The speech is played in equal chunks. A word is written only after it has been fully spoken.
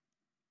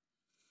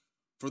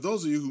For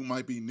those of you who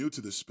might be new to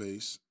this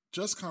space,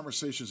 Just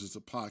Conversations is a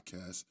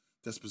podcast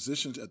that's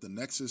positioned at the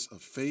nexus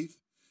of faith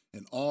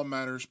and all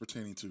matters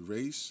pertaining to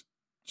race,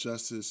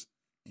 justice,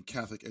 and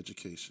Catholic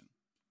education.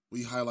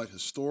 We highlight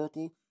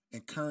historical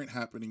and current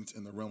happenings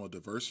in the realm of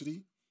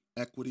diversity,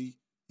 equity,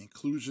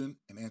 inclusion,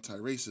 and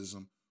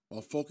anti-racism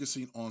while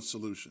focusing on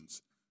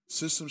solutions,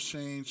 systems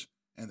change,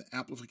 and the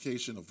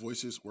amplification of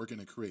voices working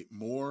to create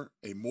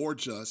a more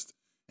just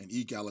and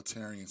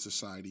egalitarian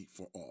society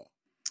for all.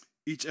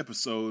 Each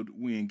episode,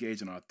 we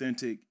engage in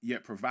authentic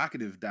yet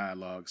provocative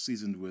dialogue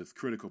seasoned with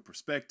critical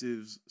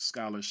perspectives,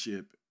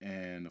 scholarship,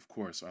 and, of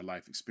course, our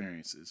life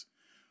experiences.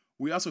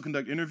 We also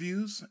conduct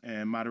interviews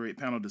and moderate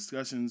panel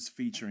discussions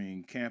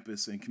featuring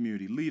campus and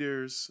community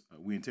leaders.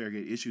 We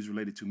interrogate issues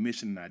related to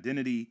mission and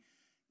identity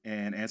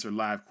and answer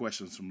live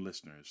questions from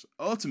listeners.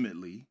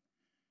 Ultimately,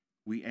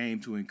 we aim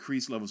to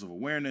increase levels of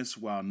awareness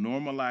while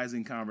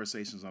normalizing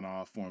conversations on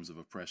all forms of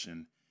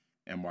oppression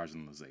and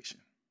marginalization.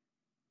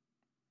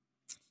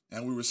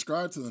 And we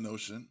ascribe to the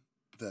notion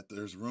that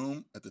there's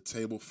room at the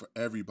table for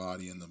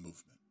everybody in the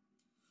movement.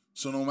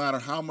 So no matter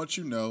how much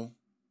you know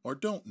or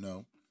don't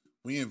know,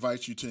 we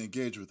invite you to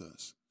engage with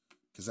us.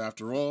 Because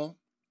after all,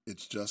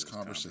 it's just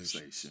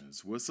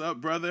conversations. What's up,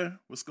 brother?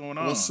 What's going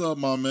on? What's up,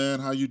 my man?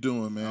 How you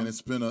doing, man?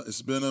 It's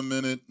been a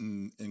minute,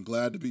 and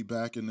glad to be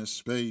back in this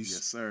space.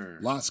 Yes, sir.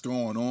 Lots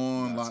going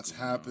on. Lots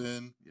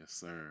happen. Yes,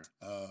 sir.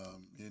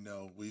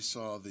 We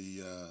saw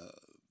the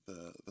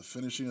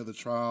finishing of the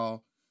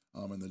trial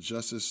and the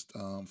justice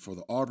for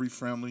the Arbery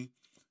family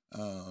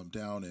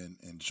down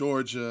in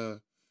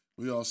Georgia.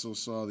 We also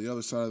saw the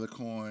other side of the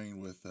coin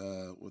with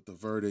the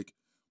verdict,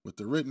 with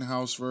the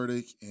Rittenhouse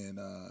verdict in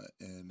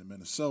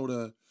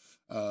Minnesota.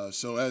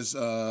 So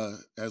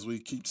as we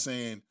keep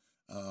saying,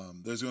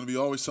 there's going to be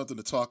always something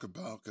to talk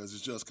about because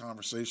it's just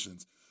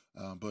conversations.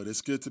 But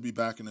it's good to be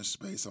back in this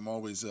space. I'm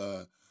always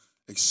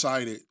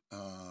excited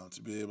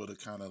to be able to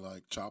kind of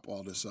like chop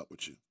all this up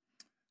with you.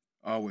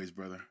 Always,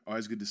 brother.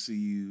 Always good to see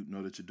you.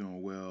 Know that you're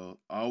doing well.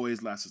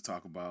 Always lots to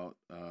talk about.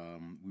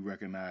 We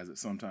recognize that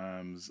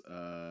sometimes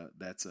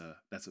that's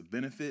a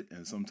benefit,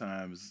 and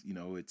sometimes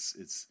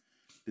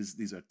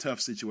these are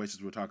tough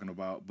situations we're talking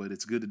about. But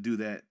it's good to do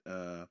that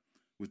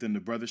within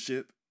the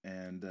brothership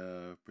and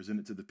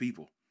present it to the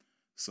people.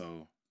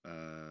 So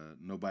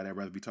nobody I'd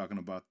rather be talking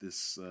about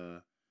this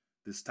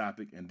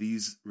topic and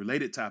these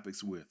related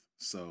topics with.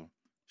 So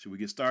should we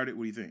get started?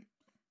 What do you think?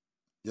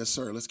 Yes,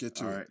 sir. Let's get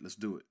to it. All right, let's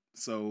do it.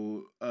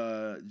 So,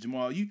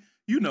 Jamal, you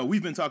know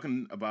we've been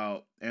talking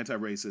about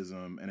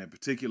anti-racism and in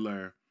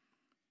particular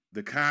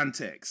the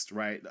context,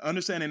 right?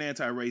 Understanding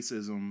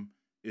anti-racism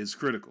is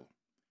critical,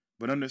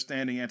 but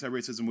understanding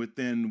anti-racism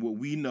within what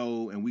we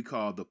know and we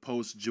call the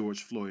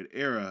post-George Floyd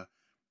era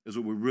is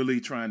what we're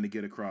really trying to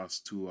get across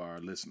to our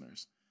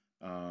listeners.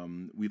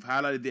 We've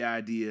highlighted the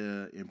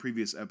idea in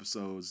previous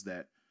episodes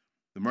that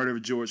the murder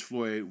of George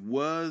Floyd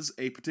was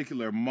a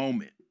particular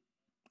moment,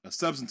 a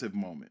substantive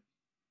moment,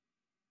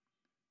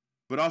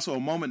 but also a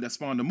moment that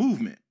spawned a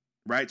movement,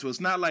 right? So it's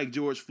not like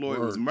George Floyd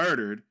was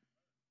murdered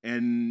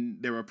and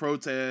there were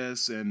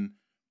protests and,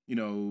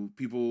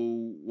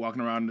 people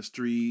walking around in the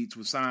streets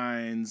with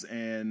signs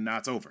and now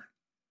it's over,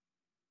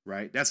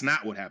 right? That's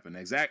not what happened.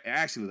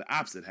 Actually, the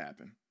opposite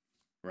happened,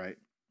 right?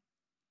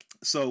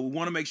 So we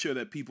want to make sure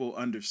that people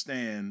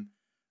understand,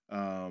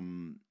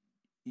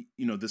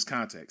 this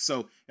context.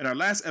 So in our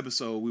last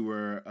episode, we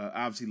were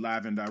obviously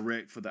live and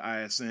direct for the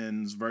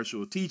ISN's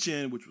virtual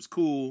teaching, which was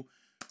cool.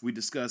 We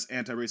discussed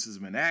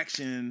anti-racism in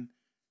action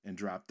and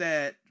dropped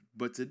that.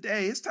 But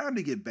today, it's time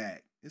to get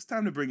back. It's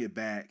time to bring it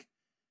back.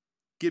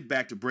 Get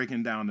back to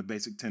breaking down the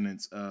basic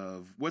tenets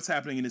of what's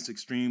happening in this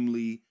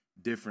extremely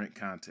different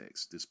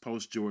context, this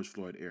post-George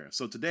Floyd era.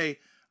 So today,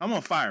 I'm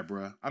on fire,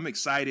 bruh. I'm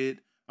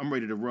excited. I'm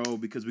ready to roll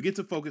because we get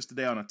to focus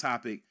today on a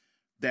topic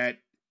that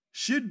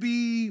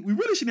we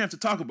really shouldn't have to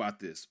talk about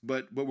this,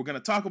 but we're going to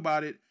talk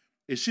about it.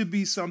 It should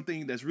be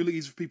something that's really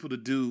easy for people to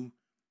do.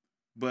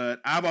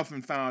 But I've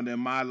often found in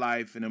my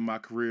life and in my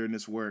career in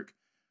this work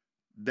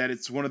that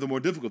it's one of the more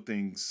difficult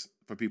things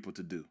for people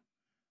to do.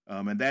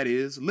 And that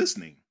is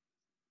listening,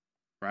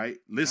 right?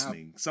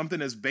 Listening.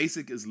 Something as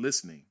basic as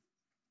listening.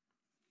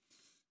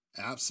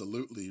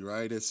 Absolutely,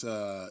 right?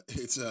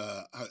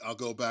 I'll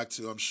go back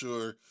to, I'm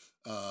sure,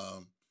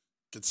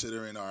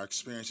 considering our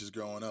experiences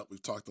growing up,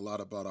 we've talked a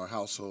lot about our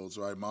households,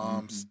 right?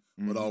 Moms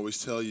would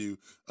always tell you,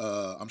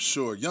 I'm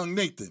sure, young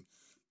Nathan,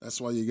 that's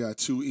why you got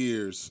two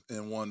ears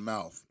and one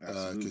mouth,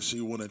 because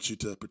she wanted you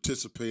to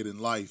participate in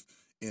life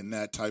in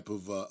that type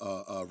of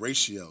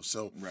ratio.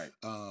 So right.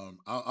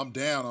 I'm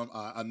down.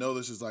 I know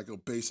this is like a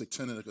basic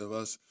tenet of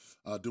us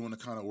doing the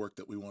kind of work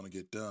that we want to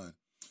get done.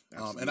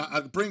 And I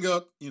bring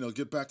up,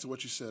 get back to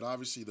what you said.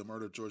 Obviously, the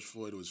murder of George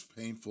Floyd was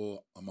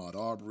painful. Ahmaud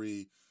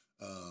Arbery,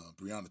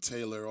 Breonna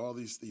Taylor, all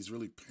these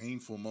really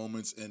painful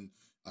moments. And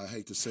I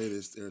hate to say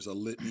this, there's a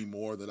litany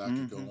more that I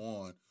could go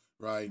on.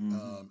 Right.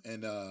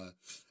 And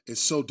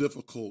it's so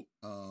difficult,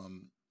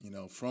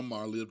 from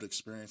our lived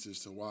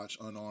experiences to watch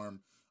unarmed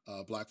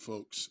Black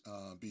folks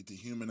be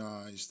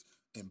dehumanized,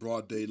 in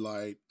broad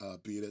daylight,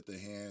 be it at the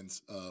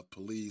hands of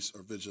police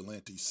or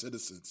vigilante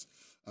citizens.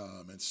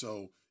 And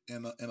so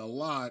in a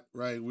lot,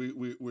 right,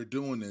 we're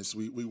doing this.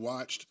 We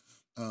watched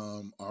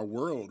our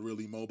world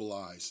really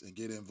mobilize and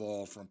get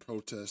involved from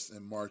protests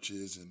and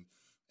marches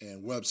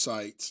and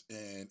websites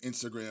and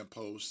Instagram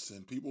posts,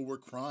 and people were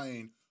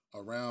crying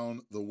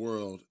around the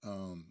world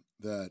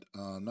that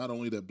not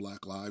only that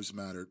Black Lives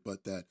mattered,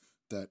 but that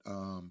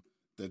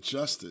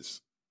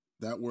justice,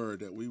 that word,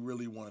 that we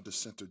really wanted to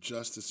center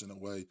justice in a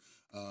way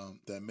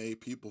that made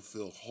people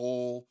feel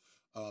whole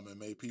and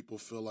made people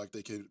feel like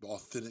they could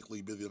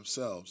authentically be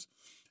themselves.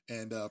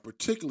 And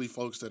particularly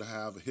folks that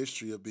have a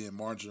history of being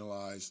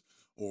marginalized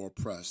or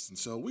oppressed. And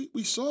so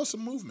we saw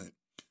some movement.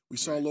 We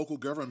saw local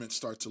governments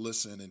start to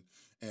listen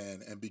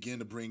and begin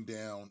to bring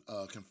down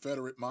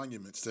Confederate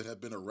monuments that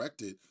had been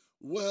erected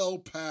well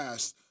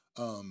past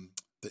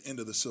the end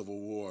of the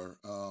Civil War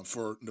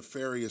for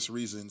nefarious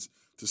reasons,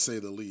 to say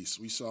the least.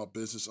 We saw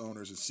business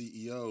owners and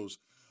CEOs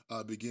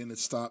begin to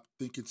stop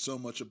thinking so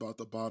much about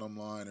the bottom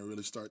line and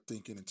really start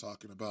thinking and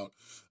talking about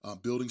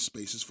building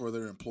spaces for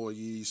their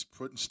employees,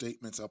 putting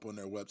statements up on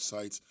their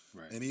websites.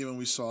 Right. And even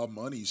we saw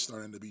money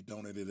starting to be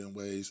donated in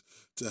ways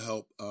to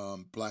help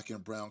Black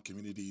and brown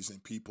communities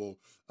and people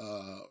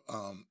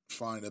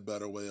find a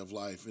better way of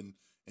life. And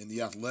in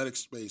the athletic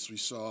space, we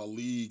saw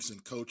leagues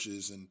and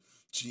coaches and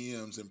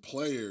GMs and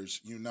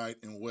players unite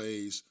in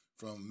ways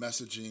from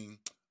messaging,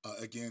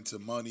 again, to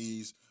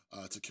monies,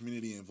 to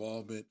community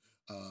involvement,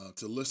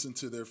 to listen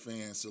to their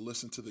fans, to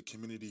listen to the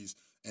communities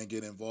and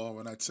get involved.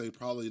 And I'd say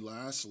probably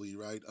lastly,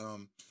 right,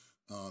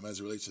 as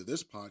it relates to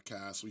this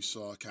podcast, we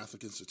saw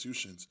Catholic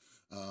institutions,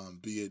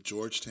 be it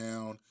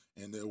Georgetown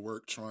and their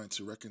work trying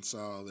to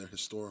reconcile their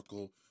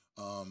historical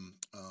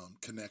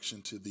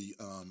connection to the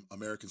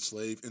American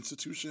slave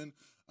institution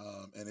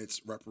and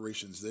its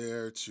reparations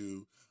there,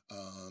 to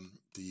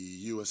the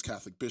U.S.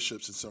 Catholic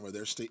bishops and some of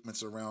their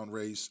statements around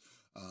race,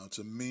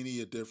 to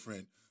many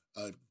different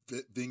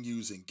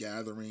venues and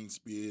gatherings,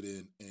 be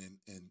it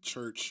in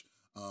church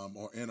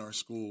or in our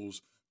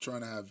schools,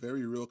 trying to have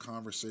very real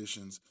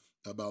conversations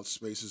about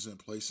spaces and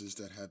places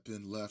that have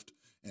been left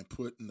and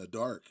put in the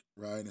dark,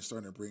 right, and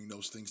starting to bring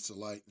those things to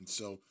light. And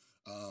so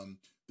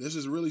this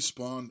has really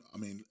spawned, I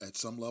mean, at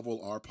some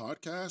level, our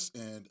podcast,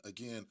 and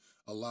again,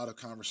 a lot of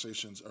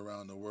conversations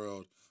around the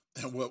world.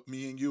 And what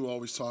me and you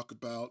always talk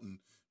about, and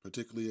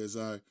particularly as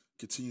I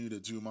continue to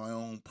do my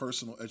own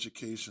personal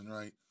education,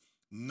 right,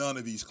 none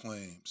of these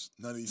claims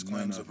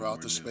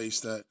about the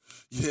space that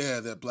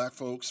Black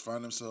folks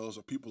find themselves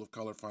or people of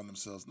color find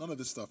themselves, none of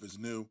this stuff is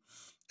new.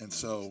 And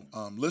so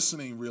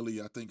listening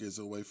really, I think, is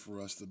a way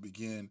for us to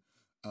begin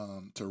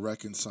to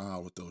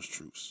reconcile with those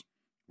truths.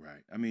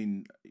 Right. I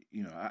mean,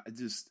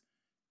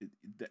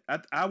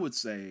 I would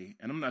say,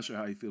 and I'm not sure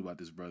how you feel about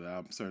this, brother.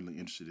 I'm certainly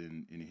interested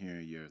in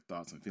hearing your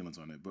thoughts and feelings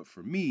on it. But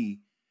for me,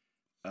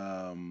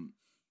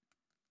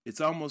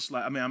 it's almost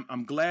like, I mean,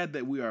 I'm glad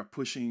that we are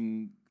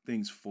pushing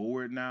things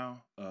forward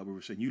now. We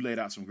were saying, you laid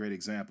out some great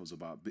examples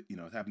about,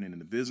 happening in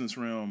the business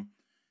realm,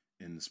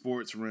 in the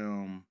sports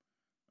realm,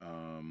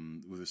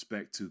 with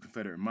respect to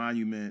Confederate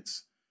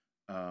monuments.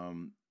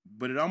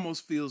 But it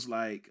almost feels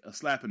like a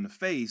slap in the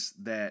face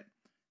that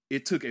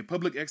it took a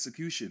public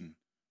execution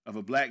of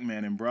a Black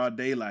man in broad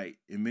daylight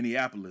in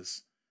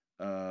Minneapolis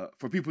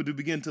for people to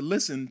begin to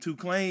listen to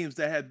claims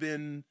that had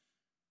been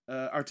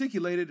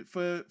articulated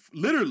for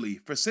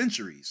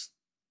centuries,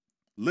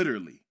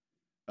 literally.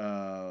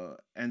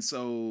 And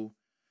so,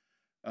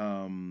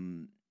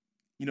 the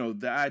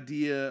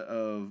idea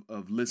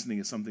of listening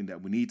is something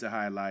that we need to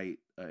highlight.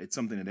 It's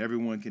something that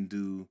everyone can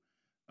do.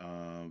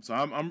 So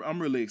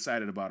I'm really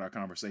excited about our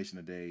conversation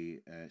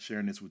today,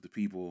 sharing this with the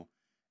people,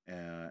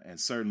 and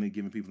certainly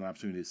giving people an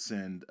opportunity to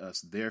send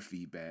us their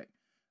feedback.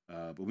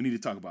 But we need to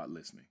talk about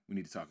listening. We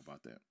need to talk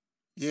about that.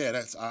 Yeah,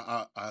 that's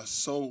I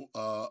so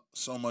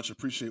much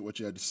appreciate what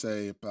you had to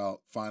say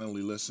about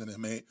finally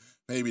listening.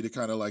 Maybe to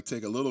kind of like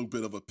take a little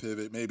bit of a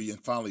pivot, maybe,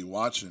 and finally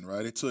watching.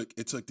 Right, it took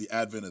the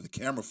advent of the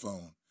camera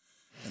phone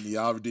and the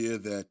idea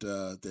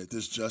that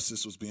this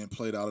justice was being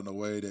played out in a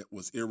way that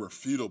was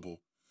irrefutable,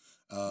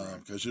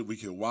 because we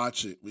could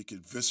watch it, we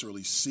could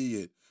viscerally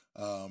see it.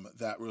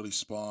 That really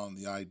spawned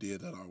the idea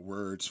that our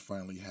words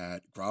finally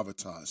had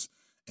gravitas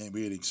and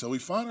meaning. So we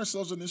find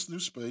ourselves in this new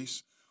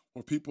space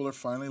where people are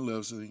finally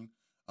listening.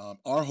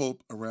 Our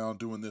hope around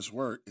doing this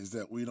work is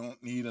that we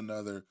don't need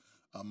another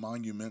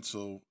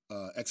monumental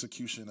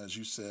execution, as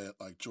you said,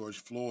 like George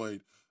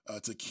Floyd,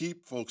 to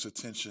keep folks'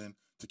 attention,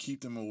 to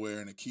keep them aware,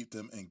 and to keep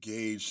them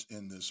engaged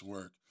in this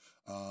work,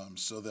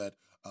 so that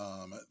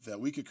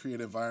we could create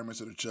environments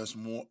that are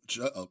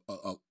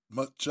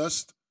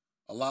just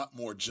a lot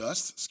more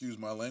just, excuse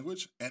my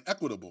language, and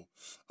equitable,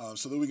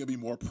 so that we can be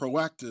more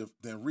proactive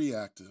than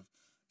reactive,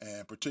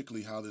 and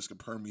particularly how this can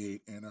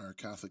permeate in our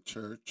Catholic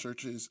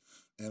churches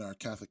and our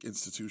Catholic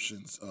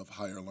institutions of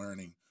higher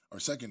learning or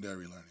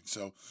secondary learning.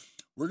 So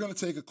we're going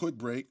to take a quick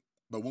break,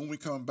 but when we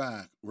come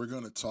back, we're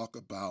going to talk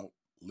about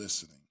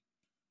listening,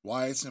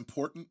 why it's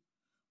important,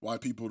 why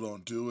people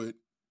don't do it,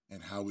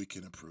 and how we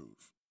can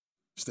improve.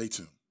 Stay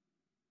tuned.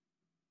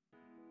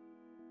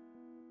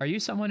 Are you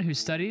someone who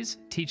studies,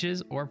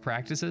 teaches, or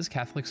practices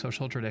Catholic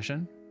social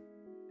tradition?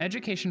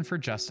 Education for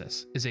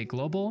Justice is a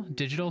global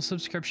digital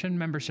subscription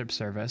membership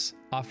service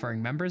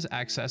offering members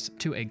access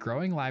to a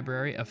growing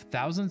library of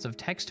thousands of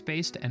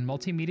text-based and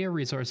multimedia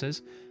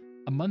resources,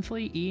 a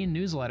monthly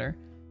e-newsletter,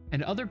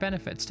 and other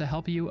benefits to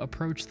help you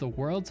approach the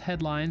world's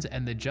headlines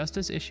and the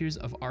justice issues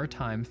of our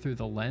time through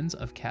the lens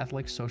of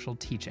Catholic social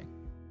teaching.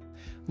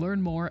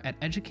 Learn more at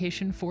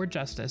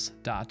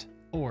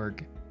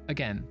educationforjustice.org.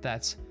 Again,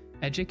 that's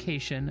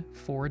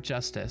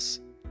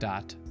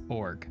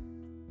educationforjustice.org.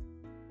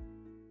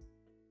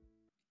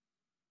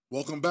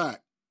 Welcome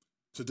back.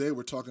 Today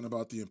we're talking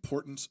about the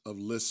importance of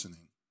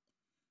listening.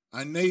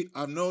 Nate,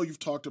 I know you've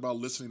talked about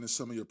listening in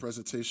some of your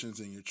presentations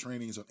and your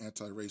trainings on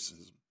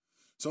anti-racism.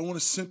 So I want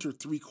to center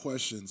 3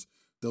 questions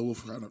that we'll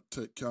kind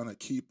of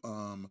keep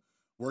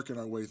working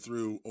our way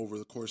through over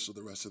the course of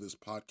the rest of this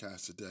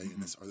podcast today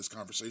and this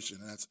conversation.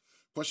 And that's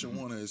question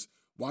 1 is,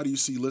 why do you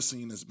see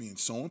listening as being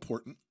so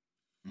important?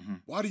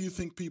 Why do you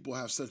think people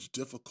have such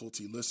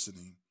difficulty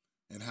listening,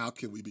 and how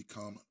can we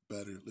become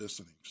better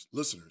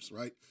listeners,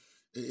 right?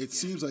 It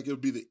seems like it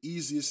would be the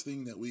easiest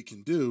thing that we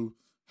can do.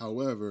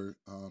 However,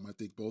 I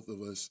think both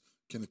of us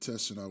can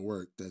attest in our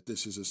work that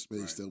this is a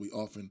space that we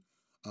often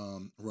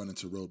run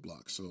into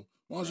roadblocks. So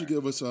why don't you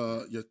give us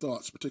your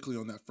thoughts, particularly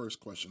on that first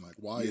question, like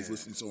why is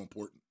listening so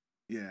important?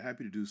 Yeah,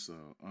 happy to do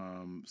so.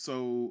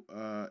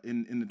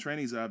 In the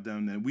trainings I've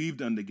done and we've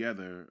done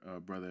together,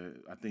 brother,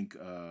 I think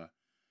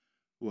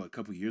a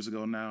couple of years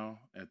ago now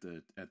at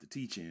the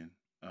teach-in,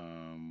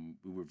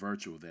 we were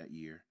virtual that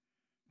year.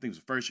 I think it was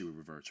the first year we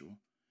were virtual.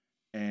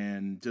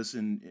 And just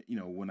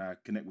when I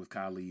connect with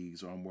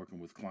colleagues or I'm working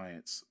with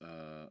clients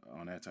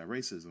on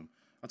anti-racism,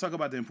 I talk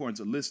about the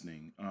importance of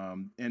listening.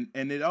 And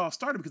it all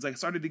started because I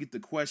started to get the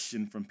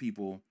question from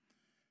people,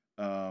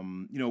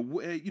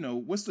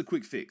 what's the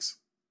quick fix?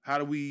 How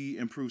do we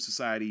improve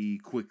society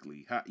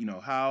quickly?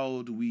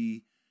 How do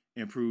we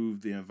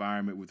improve the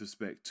environment with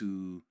respect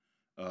to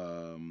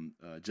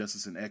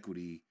justice and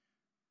equity,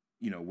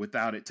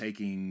 without it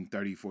taking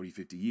 30, 40,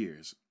 50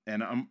 years?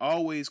 And I'm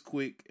always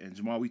quick, and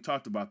Jamal, we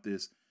talked about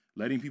this,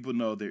 letting people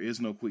know there is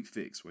no quick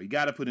fix. Well, you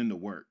got to put in the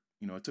work.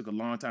 It took a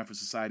long time for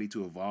society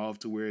to evolve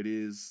to where it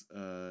is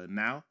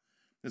now.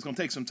 It's going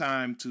to take some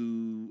time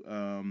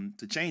to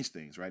change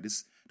things, right?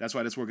 That's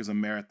why this work is a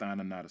marathon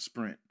and not a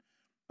sprint.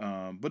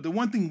 But the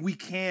one thing we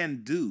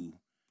can do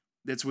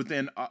that's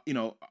within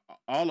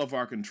all of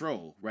our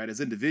control, right, as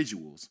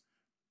individuals,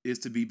 is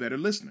to be better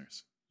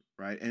listeners,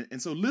 right? And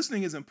so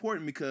listening is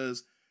important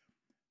because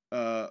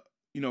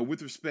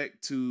with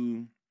respect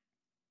to,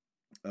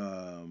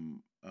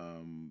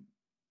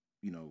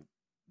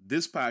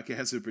 this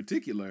podcast in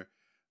particular,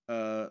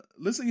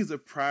 listening is a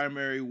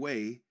primary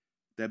way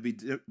that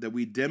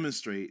we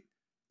demonstrate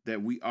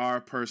that we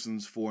are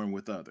persons for and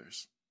with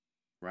others,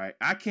 right?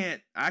 I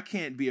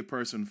can't be a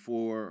person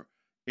for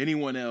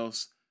anyone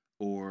else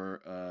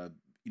or,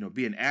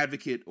 be an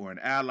advocate or an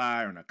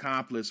ally or an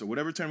accomplice or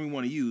whatever term we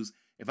want to use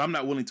if I'm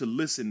not willing to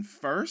listen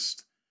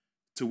first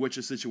to what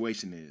your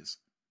situation is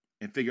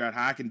and figure out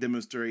how I can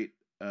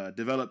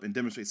develop and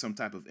demonstrate some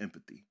type of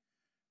empathy,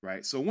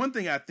 right? So one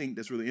thing I think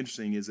that's really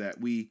interesting is that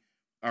we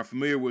are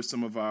familiar with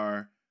some of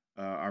our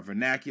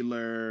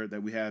vernacular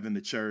that we have in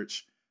the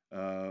church,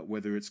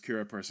 whether it's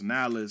Cura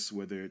Personalis,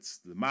 whether it's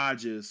the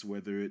Magis,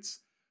 whether it's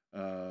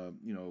for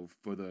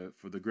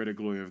the greater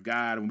glory of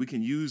God, and we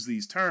can use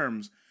these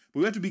terms, but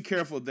we have to be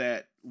careful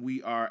that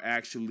we are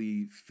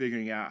actually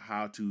figuring out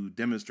how to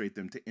demonstrate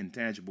them in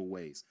tangible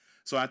ways.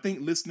 So I think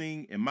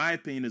listening, in my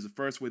opinion, is the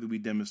first way that we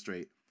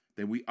demonstrate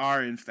that we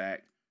are, in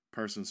fact,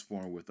 persons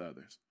for and with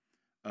others.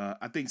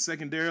 I think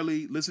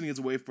secondarily, listening is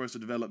a way for us to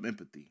develop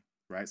empathy,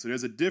 right? So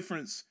there's a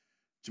difference,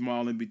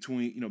 Jamal, in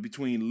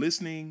between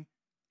listening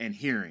and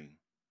hearing,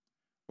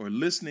 or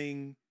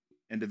listening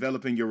and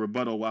developing your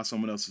rebuttal while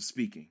someone else is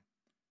speaking,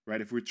 right?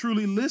 If we're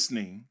truly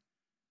listening,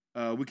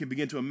 we can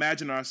begin to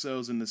imagine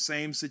ourselves in the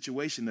same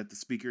situation that the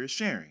speaker is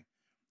sharing.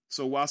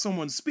 So while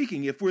someone's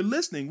speaking, if we're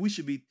listening, we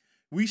should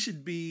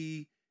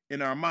be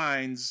in our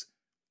minds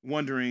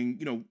wondering,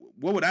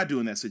 what would I do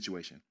in that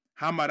situation?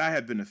 How might I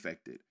have been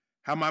affected?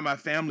 How might my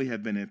family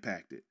have been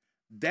impacted?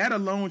 That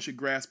alone should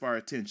grasp our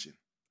attention,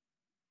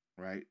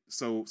 right?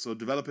 So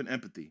developing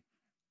empathy.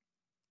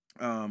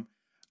 I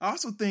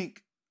also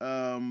think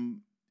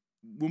when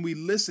we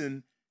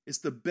listen, it's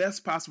the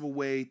best possible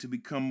way to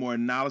become more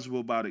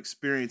knowledgeable about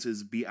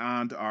experiences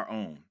beyond our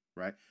own,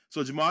 right?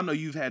 So Jamal, I know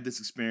you've had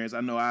this experience.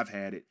 I know I've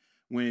had it.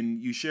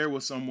 When you share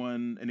with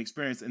someone an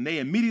experience and they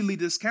immediately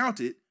discount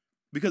it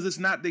because it's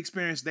not the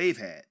experience they've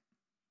had,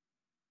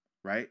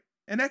 right?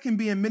 And that can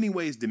be in many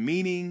ways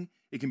demeaning.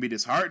 It can be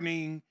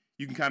disheartening.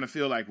 You can kind of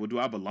feel like, well, do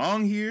I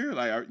belong here?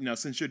 Like,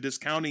 since you're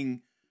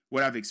discounting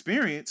what I've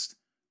experienced,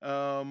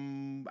 I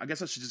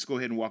guess I should just go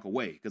ahead and walk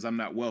away because I'm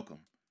not welcome,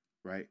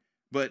 right?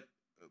 But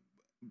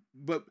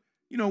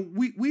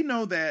we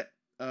know that,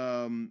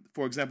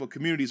 for example,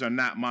 communities are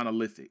not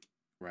monolithic,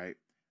 right?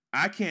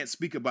 I can't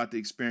speak about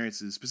the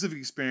specific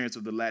experience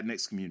of the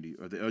Latinx community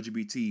or the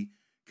LGBT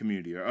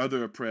community or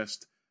other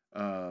oppressed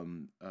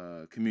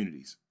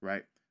communities,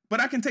 right? But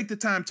I can take the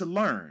time to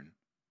learn,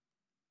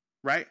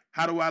 right?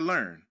 How do I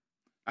learn?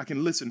 I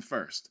can listen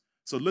first.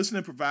 So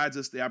listening provides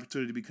us the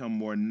opportunity to become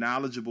more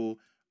knowledgeable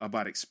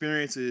about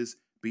experiences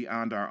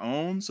beyond our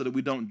own so that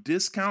we don't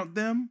discount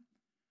them.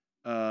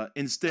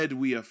 Instead,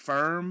 we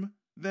affirm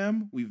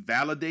them. We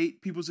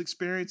validate people's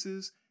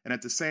experiences. And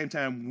at the same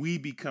time, we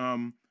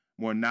become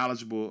more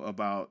knowledgeable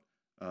about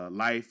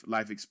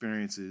life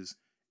experiences.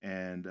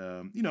 And,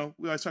 we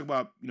always talk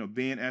about,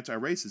 being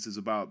anti-racist is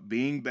about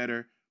being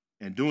better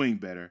and doing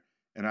better.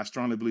 And I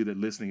strongly believe that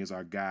listening is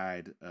our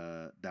guide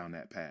down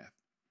that path.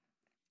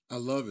 I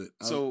love it.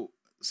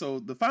 So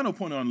the final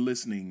point on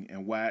listening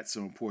and why it's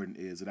so important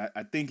is that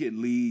I think it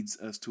leads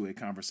us to a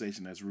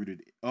conversation that's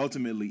rooted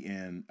ultimately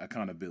in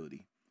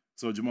accountability.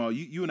 So Jamal,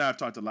 you and I have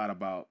talked a lot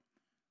about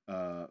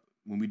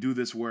when we do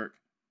this work,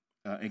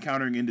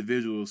 encountering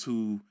individuals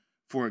who,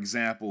 for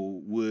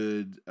example,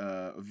 would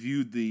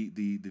view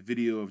the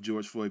video of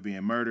George Floyd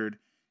being murdered,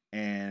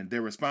 and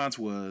their response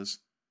was,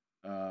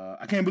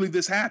 "I can't believe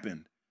this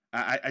happened.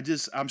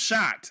 I'm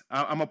shocked.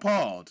 I'm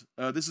appalled.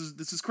 This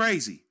is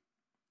crazy."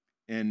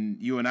 And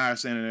you and I are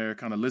standing there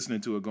kind of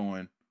listening to it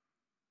going,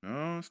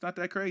 "No, it's not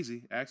that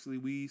crazy. Actually,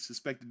 we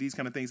suspect that these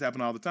kind of things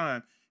happen all the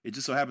time. It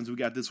just so happens we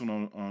got this one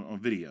on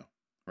video,"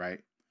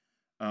 right?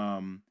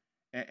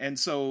 And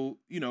so,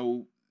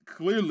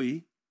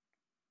 clearly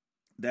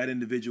that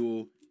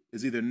individual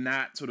is either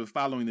not sort of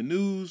following the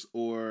news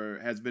or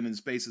has been in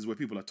spaces where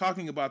people are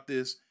talking about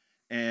this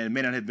and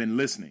may not have been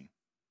listening,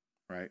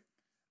 right?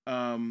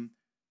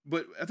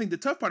 But I think the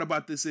tough part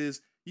about this is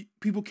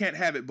people can't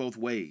have it both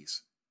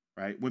ways.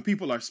 Right? When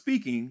people are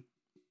speaking,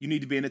 you need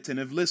to be an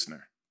attentive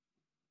listener,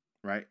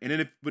 right? And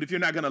then if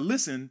you're not going to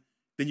listen,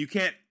 then you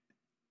can't,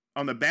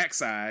 on the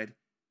backside,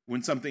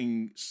 when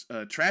something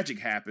tragic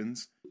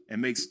happens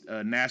and makes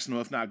national,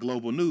 if not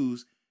global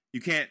news, you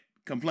can't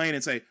complain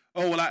and say,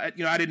 "Oh, well, I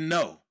didn't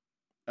know.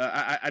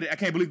 I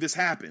can't believe this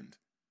happened."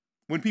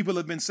 When people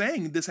have been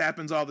saying this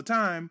happens all the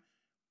time,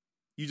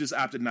 you just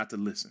opted not to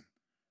listen.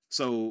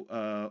 So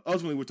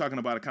ultimately, we're talking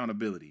about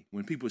accountability.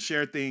 When people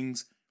share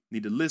things, you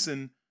need to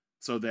listen.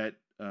 So that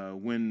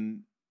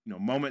when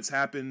moments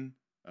happen,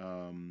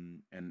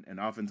 and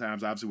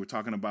oftentimes, obviously, we're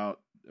talking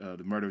about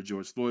the murder of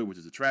George Floyd, which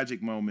is a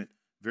tragic moment,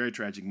 very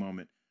tragic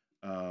moment.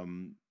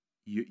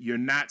 You're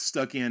not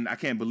stuck in "I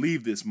can't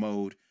believe this"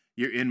 mode.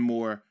 You're in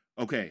more,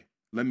 okay,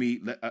 let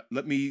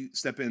me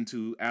step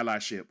into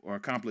allyship or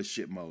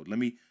accomplishment mode. Let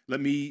me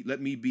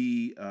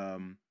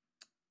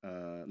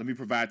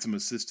provide some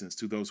assistance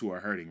to those who are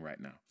hurting right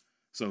now.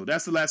 So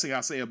that's the last thing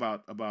I'll say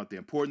about the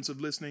importance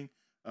of listening.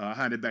 I'll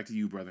hand it back to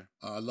you, brother.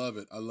 I love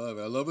it. I love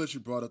that you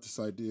brought up this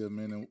idea of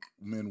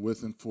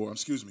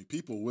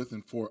people with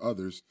and for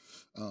others.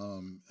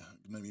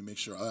 Let me make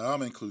sure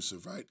I'm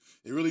inclusive, right?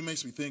 It really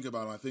makes me think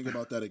about when I think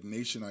about that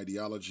Ignatian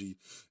ideology,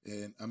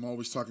 and I'm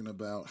always talking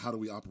about how do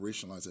we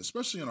operationalize it,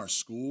 especially in our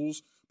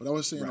schools, but I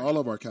would say in all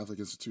of our Catholic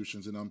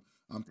institutions. And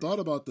I'm thought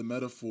about the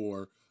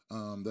metaphor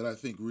that I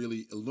think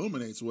really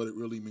illuminates what it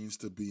really means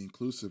to be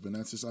inclusive, and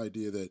that's this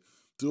idea that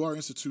do our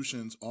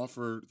institutions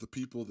offer the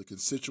people, the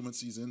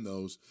constituencies in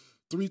those,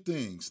 three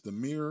things: the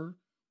mirror,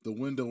 the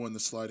window, and the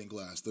sliding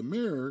glass. The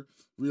mirror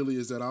really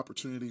is that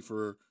opportunity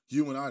for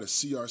you and I to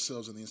see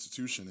ourselves in the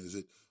institution. Is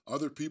it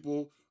other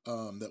people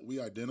that we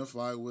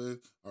identify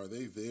with? Are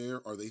they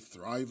there? Are they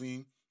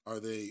thriving? Are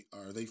they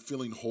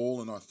feeling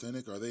whole and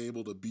authentic? Are they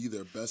able to be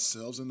their best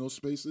selves in those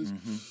spaces?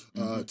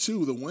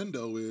 Two, the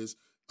window is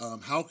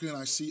how can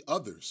I see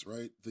others,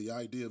 right? The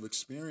idea of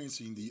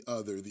experiencing the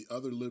other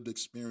lived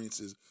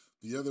experiences,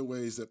 the other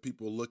ways that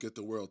people look at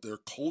the world, their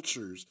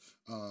cultures,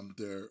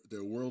 their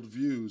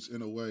worldviews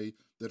in a way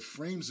that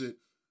frames it.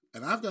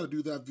 And I've got to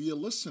do that via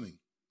listening,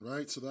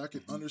 right? So that I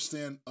can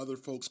understand other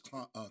folks'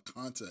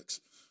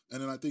 context.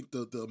 And then I think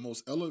the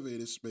most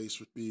elevated space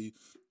would be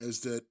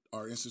is that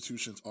our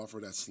institutions offer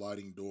that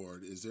sliding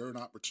door. Is there an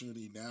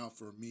opportunity now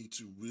for me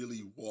to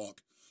really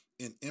walk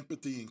in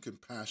empathy and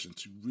compassion,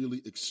 to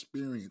really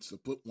experience, to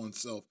put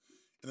oneself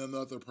in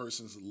another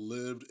person's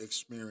lived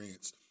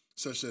experience,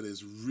 such that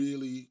it's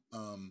really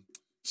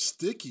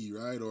sticky,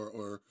 right?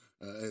 Or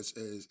as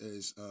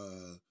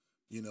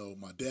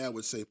my dad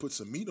would say, put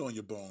some meat on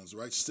your bones,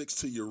 right? Sticks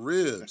to your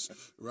ribs,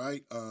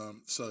 right?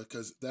 So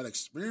because that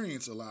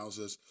experience allows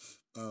us,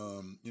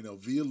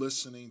 via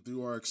listening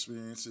through our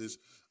experiences,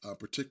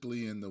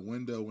 particularly in the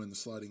window and the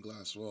sliding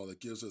glass wall, that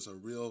gives us a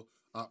real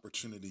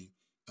opportunity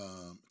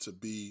to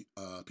be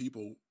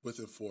people with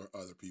and for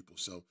other people.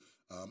 So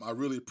I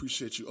really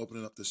appreciate you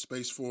opening up this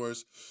space for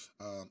us.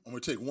 I'm going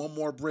to take one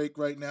more break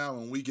right now.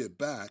 When we get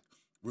back,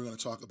 we're going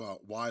to talk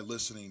about why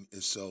listening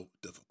is so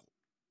difficult.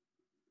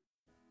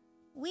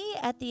 We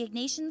at the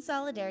Ignatian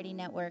Solidarity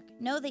Network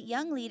know that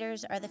young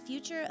leaders are the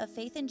future of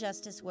faith and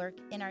justice work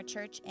in our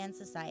church and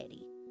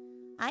society.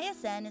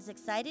 ISN is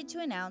excited to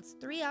announce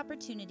 3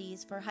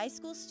 opportunities for high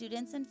school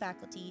students and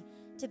faculty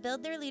to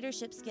build their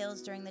leadership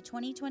skills during the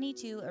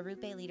 2022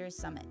 Arupe Leaders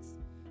Summits.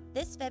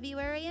 This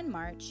February and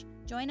March,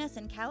 join us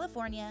in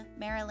California,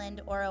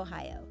 Maryland, or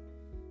Ohio.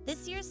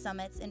 This year's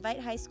summits invite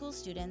high school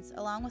students,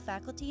 along with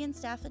faculty and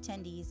staff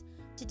attendees,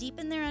 to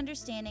deepen their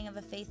understanding of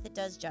a faith that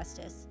does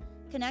justice,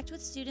 connect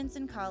with students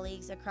and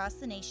colleagues across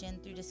the nation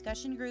through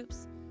discussion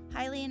groups,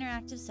 highly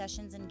interactive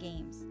sessions, and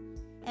games,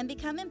 and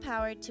become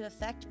empowered to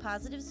affect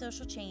positive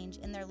social change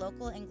in their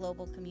local and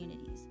global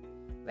communities.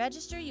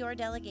 Register your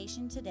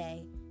delegation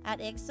today at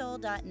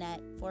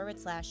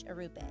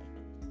igsol.net/Arupe.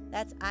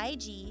 That's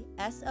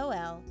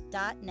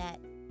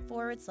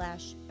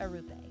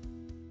igsol.net/Arupe.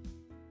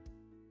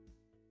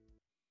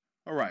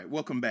 All right,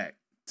 welcome back.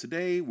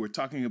 Today, we're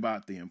talking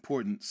about the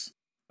importance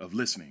of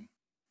listening.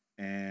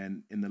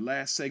 And in the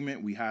last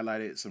segment, we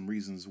highlighted some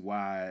reasons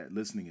why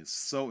listening is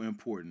so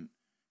important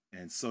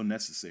and so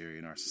necessary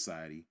in our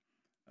society.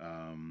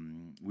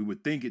 We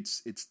would think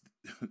it's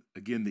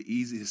again, the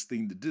easiest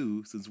thing to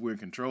do since we're in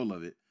control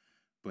of it.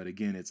 But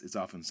again, it's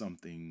often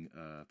something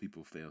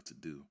people fail to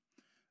do.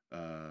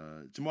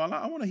 Jamal,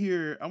 I want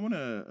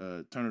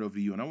to turn it over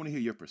to you, and I want to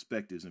hear your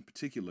perspectives in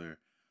particular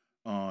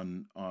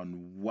on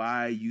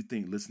why you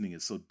think listening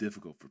is so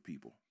difficult for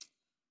people.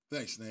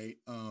 Thanks, Nate.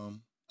 I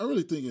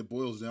really think it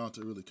boils down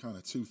to really kind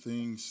of two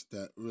things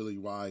that really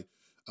why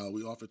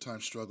we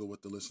oftentimes struggle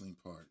with the listening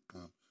part.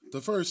 The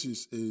first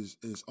is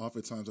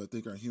oftentimes I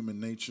think our human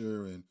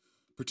nature, and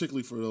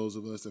particularly for those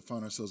of us that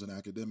find ourselves in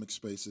academic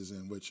spaces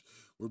in which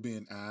we're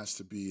being asked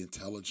to be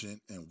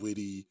intelligent and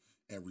witty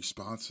and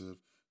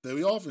responsive, that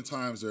we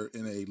oftentimes are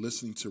in a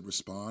listening to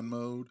respond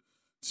mode.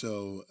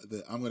 So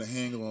that I'm going to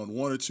hang on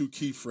one or two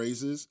key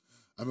phrases.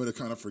 I'm going to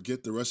kind of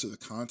forget the rest of the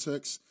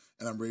context,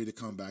 and I'm ready to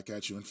come back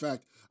at you. In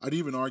fact, I'd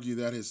even argue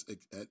that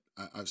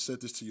I've said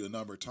this to you a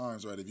number of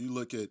times, right? If you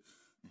look at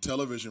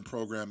television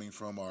programming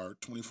from our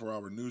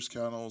 24-hour news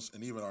channels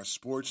and even our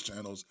sports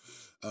channels,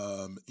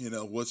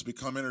 what's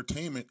become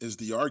entertainment is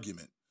the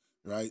argument,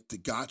 right? The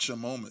gotcha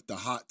moment, the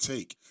hot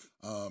take.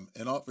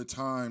 And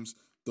oftentimes,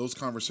 those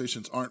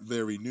conversations aren't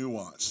very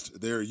nuanced.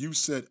 You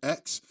said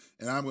X,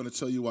 and I'm going to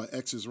tell you why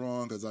X is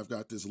wrong because I've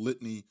got this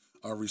litany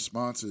of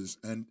responses.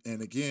 And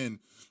again,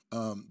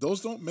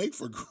 those don't make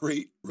for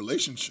great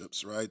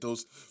relationships, right?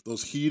 Those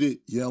heated,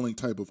 yelling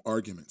type of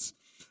arguments.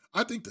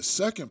 I think the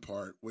second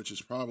part, which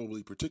is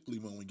probably particularly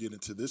when we get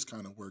into this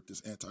kind of work, this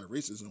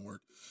anti-racism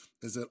work,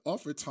 is that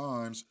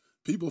oftentimes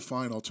people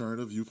find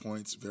alternative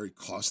viewpoints very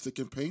caustic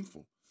and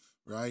painful.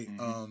 Right.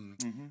 I'm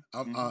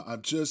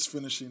just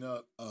finishing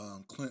up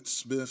Clint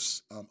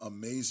Smith's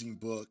amazing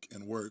book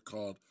and work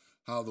called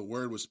How the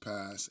Word Was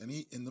Passed. And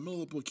in the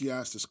middle of the book, he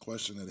asked this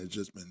question that had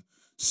just been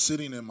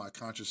sitting in my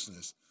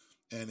consciousness.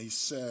 And he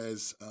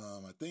says,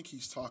 I think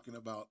he's talking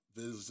about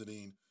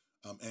visiting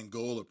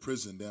Angola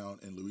prison down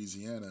in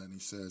Louisiana. And he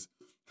says,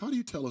 how do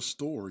you tell a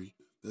story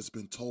that's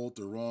been told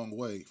the wrong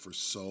way for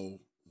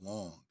so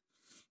long?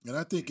 And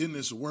I think in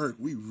this work,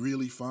 we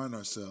really find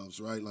ourselves,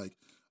 right? Like,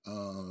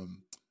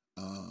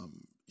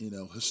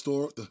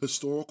 the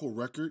historical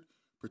record,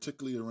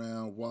 particularly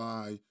around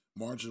why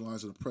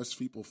marginalized and oppressed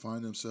people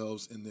find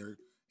themselves in the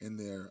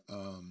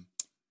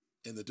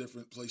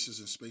different places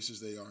and spaces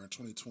they are in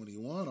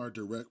 2021, are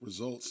direct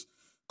results,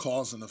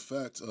 cause and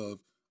effect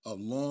of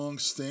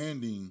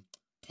long-standing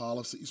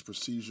policies,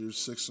 procedures,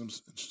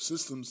 systems,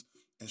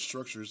 and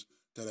structures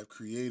that have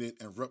created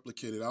and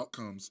replicated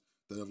outcomes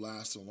that have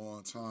lasted a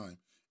long time.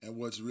 And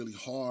what's really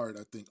hard,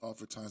 I think,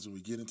 oftentimes when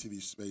we get into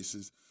these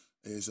spaces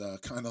is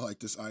kind of like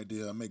this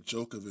idea, I make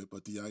joke of it,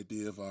 but the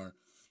idea of our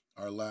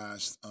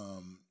last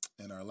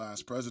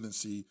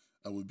presidency,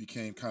 we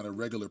became kind of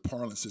regular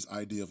parlance, this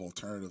idea of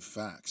alternative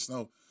facts.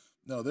 No,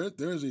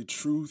 there's a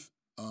truth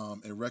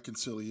and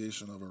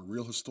reconciliation of a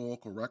real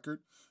historical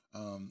record.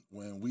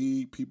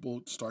 When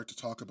people start to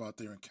talk about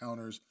their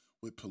encounters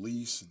with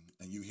police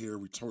and you hear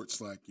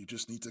retorts like, you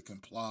just need to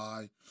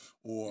comply,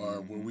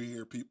 or where we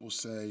hear people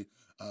say,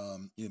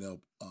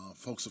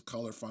 folks of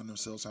color find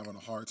themselves having a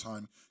hard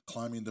time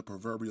climbing the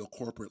proverbial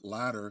corporate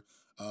ladder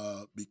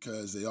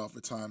because they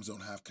oftentimes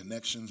don't have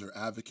connections or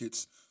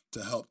advocates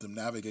to help them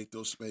navigate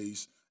those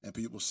spaces. And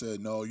people said,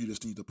 no, you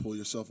just need to pull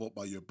yourself up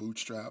by your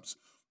bootstraps.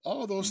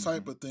 All those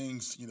type of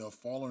things,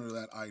 fall under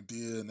that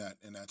idea in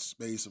that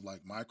space of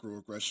like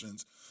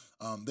microaggressions.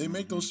 They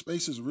make those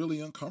spaces really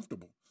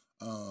uncomfortable.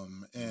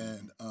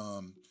 And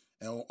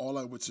all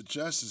I would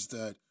suggest is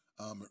that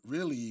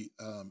really,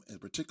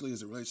 and particularly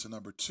as it relates to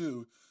number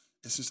two,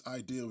 it's this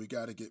idea we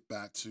got to get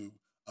back to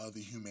the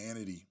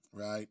humanity,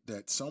 right?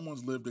 That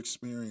someone's lived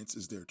experience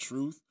is their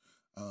truth.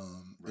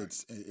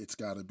 Right. It's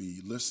got to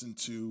be listened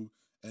to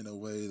in a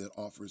way that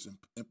offers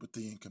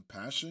empathy and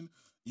compassion.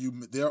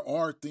 There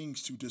are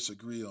things to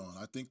disagree on.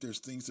 I think there's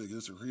things to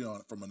disagree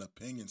on from an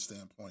opinion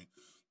standpoint,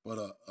 but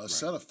a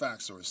set of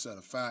facts are a set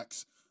of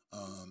facts,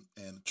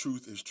 and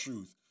truth is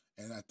truth.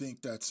 And I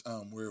think that's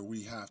where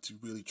we have to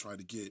really try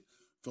to get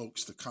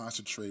folks to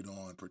concentrate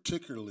on,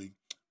 particularly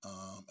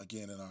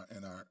again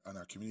in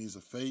our communities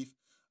of faith.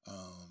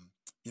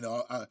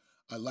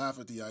 I laugh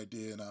at the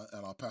idea,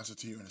 and I'll pass it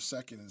to you in a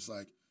second. It's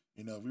like,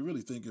 if we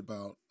really think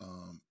about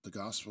the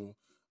gospel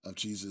of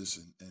Jesus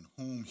and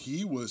whom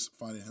he was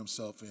finding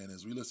himself in,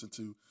 as we listen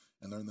to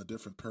and learn the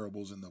different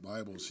parables in the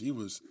Bibles, he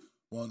was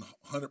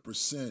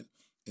 100%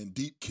 in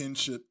deep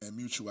kinship and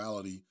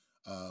mutuality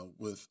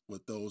with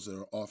those that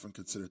are often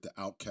considered the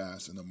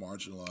outcasts and the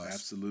marginalized.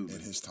 Absolutely.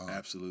 In his time.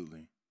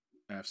 Absolutely.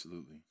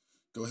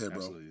 Go ahead, bro.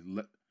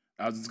 Absolutely.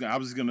 I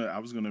was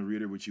gonna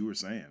reiterate what you were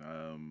saying.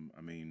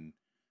 I mean,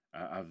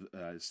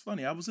 it's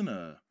funny. I was in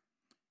a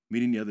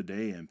meeting the other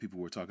day, and people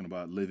were talking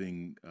about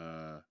living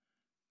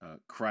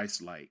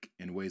Christ-like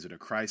in ways that are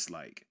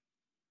Christ-like,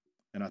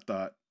 and I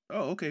thought,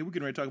 oh, okay, we're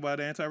getting ready to talk about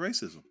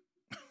anti-racism.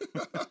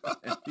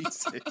 And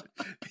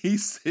he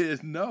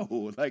said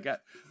no,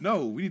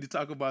 no, we need to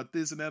talk about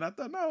this and that. I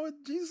thought, no,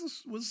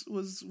 Jesus was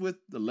with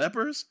the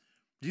lepers.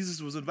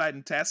 Jesus was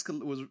inviting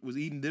was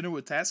eating dinner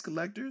with tax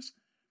collectors.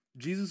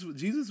 Jesus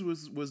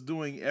was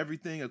doing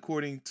everything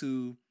according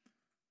to,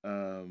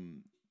 those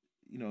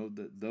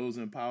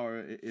in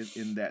power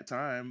in that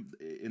time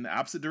in the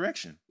opposite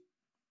direction,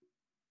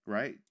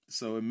 right?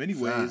 So in many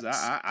ways,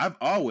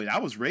 I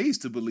was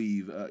raised to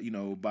believe,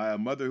 by a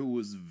mother who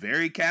was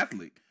very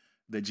Catholic,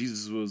 that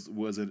Jesus was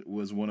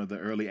one of the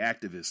early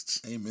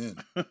activists. Amen.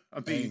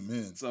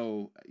 Amen.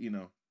 So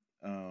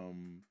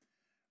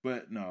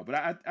but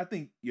I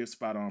think you're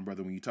spot on,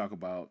 brother, when you talk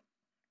about,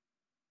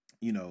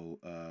 your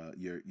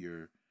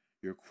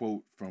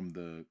quote from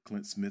the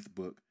Clint Smith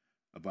book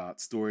about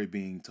the story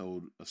being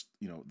told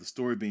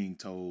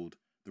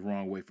the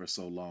wrong way for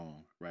so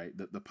long, right?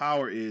 The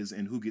power is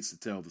in who gets to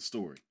tell the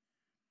story,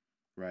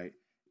 right?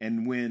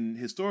 And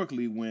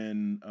historically,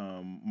 when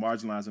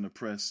marginalized and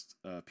oppressed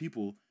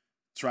people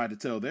try to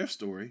tell their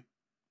story,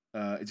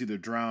 it's either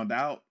drowned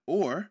out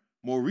or,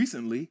 more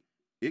recently,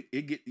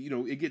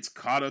 it gets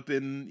caught up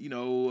in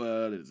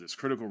this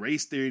critical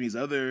race theory and these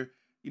other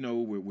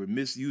we're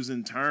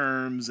misusing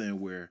terms,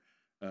 and we're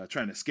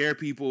trying to scare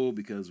people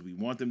because we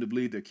want them to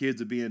believe their kids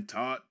are being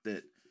taught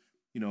that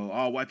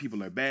all white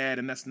people are bad,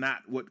 and that's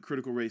not what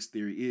critical race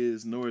theory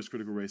is, nor is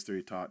critical race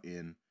theory taught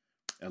in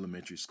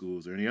elementary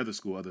schools or any other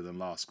school other than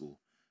law school.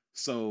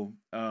 So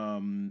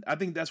I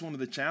think that's one of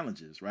the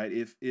challenges, right?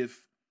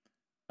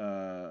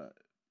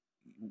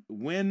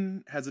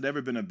 When has it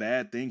ever been a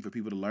bad thing for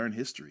people to learn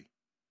history?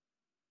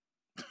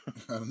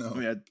 I don't know. I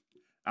mean,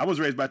 I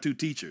was raised by 2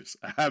 teachers.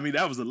 I mean,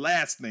 that was the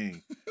last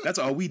thing. That's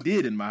all we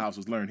did in my house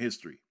was learn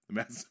history.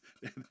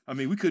 I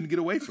mean, we couldn't get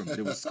away from it.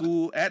 There was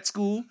school at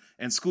school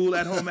and school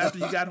at home after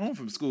you got home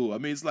from school. I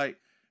mean, it's like,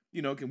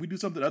 can we do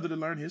something other than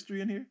learn history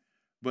in here?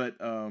 But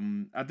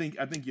I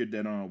think you're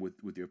dead on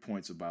with your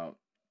points about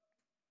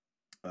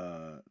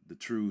the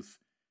truth,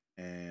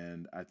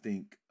 and I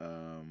think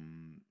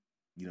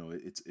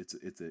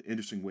it's an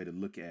interesting way to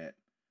look at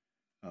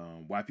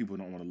why people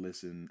don't want to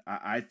listen.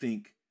 I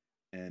think,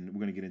 and we're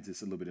going to get into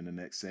this a little bit in the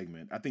next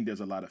segment, I think there's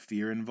a lot of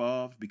fear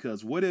involved,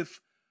 because what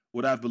if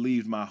what I've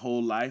believed my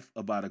whole life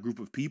about a group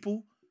of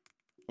people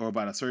or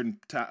about a certain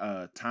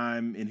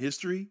time in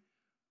history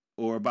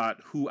or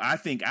about who I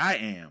think I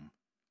am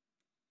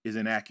is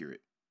inaccurate?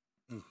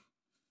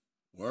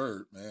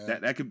 Word,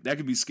 man. That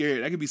could be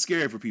scary. That could be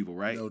scary for people,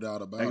 right? No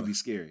doubt about it. That could be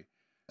scary.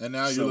 And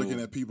now you're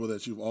looking at people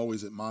that you've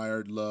always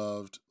admired,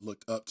 loved,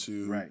 looked up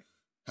to, right,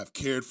 have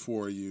cared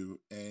for you,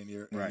 and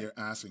you're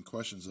asking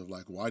questions of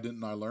like, why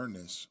didn't I learn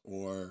this?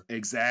 Or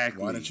exactly,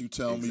 why didn't you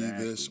tell me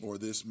this or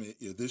this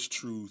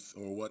truth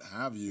or what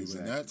have you?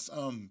 Exactly. And that's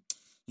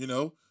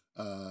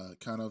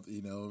kind of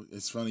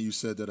it's funny you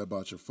said that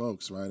about your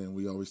folks, right? And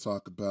we always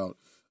talk about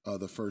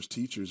the first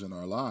teachers in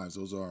our lives.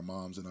 Those are our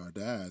moms and our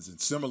dads. And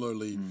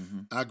similarly,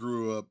 I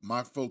grew up,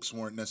 my folks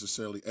weren't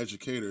necessarily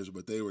educators,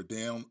 but they were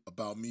down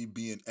about me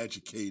being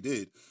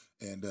educated.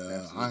 And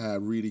I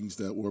had readings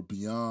that were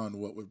beyond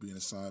what were being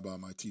assigned by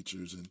my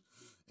teachers.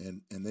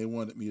 And they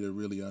wanted me to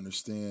really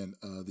understand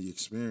the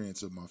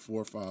experience of my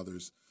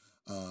forefathers.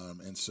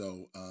 It's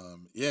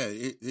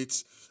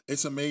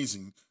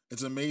amazing.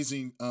 It's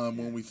amazing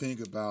when we think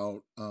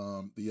about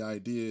the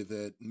idea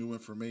that new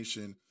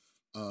information,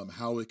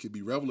 how it could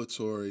be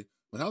revelatory,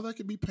 but how that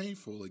could be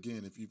painful.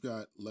 Again, if you've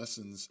got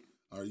lessons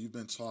or you've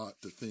been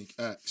taught to think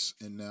X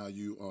and now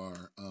you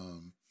are,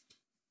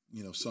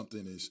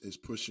 something is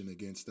pushing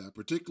against that,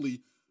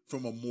 particularly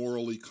from a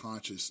morally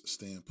conscious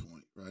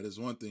standpoint, right? It's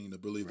one thing to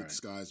believe that the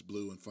sky is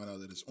blue and find out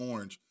that it's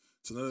orange.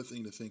 It's another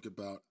thing to think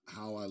about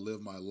how I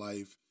live my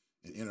life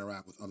and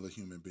interact with other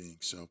human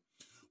beings. So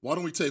why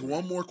don't we take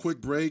one more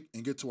quick break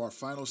and get to our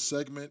final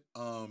segment,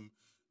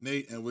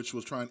 Nate, in which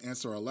we'll try and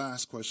answer our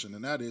last question,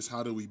 and that is,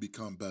 how do we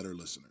become better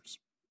listeners?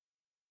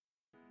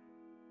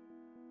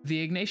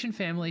 The Ignatian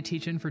Family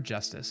Teach-In for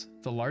Justice,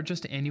 the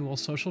largest annual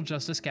social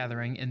justice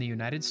gathering in the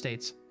United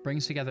States,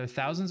 brings together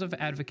thousands of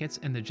advocates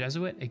in the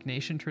Jesuit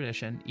Ignatian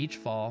tradition each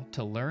fall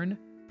to learn,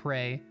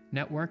 pray,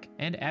 network,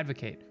 and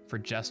advocate for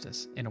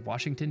justice in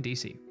Washington,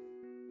 D.C.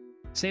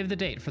 Save the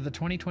date for the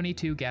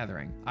 2022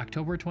 gathering,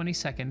 October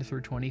 22nd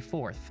through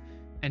 24th,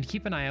 and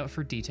keep an eye out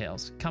for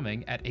details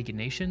coming at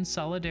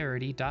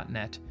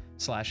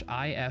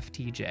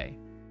ignatiansolidarity.net/IFTJ.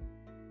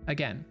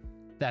 Again,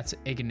 that's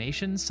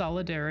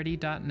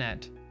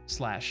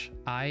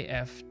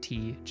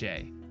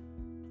ignatiansolidarity.net/IFTJ.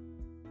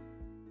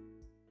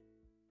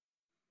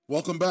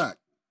 Welcome back.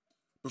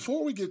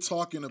 Before we get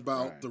talking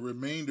about the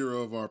remainder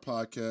of our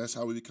podcast,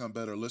 how we become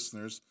better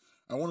listeners,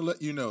 I want to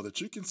let you know that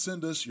you can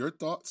send us your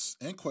thoughts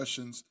and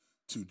questions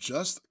to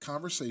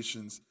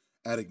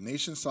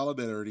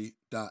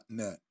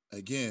justconversations@ignationsolidarity.net.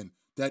 Again,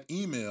 that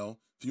email,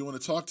 if you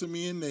want to talk to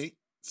me and Nate,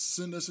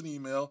 send us an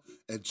email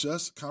at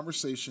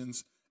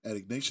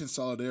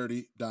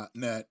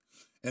justconversations@ignationsolidarity.net.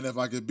 And if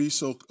I could be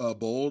so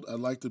bold, I'd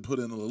like to put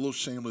in a little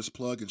shameless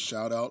plug and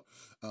shout out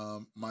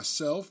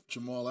myself,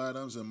 Jamal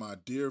Adams, and my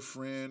dear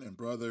friend and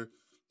brother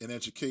in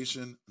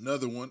education,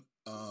 another one,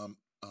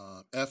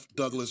 F.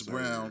 Douglas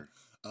Brown,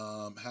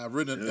 have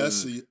written an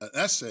essay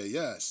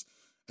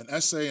in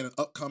an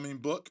upcoming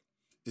book.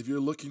 If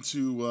you're looking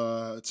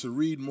to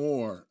read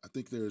more, I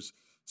think there's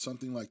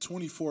something like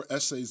 24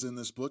 essays in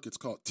this book. It's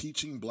called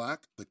Teaching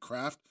Black, The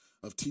Craft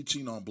of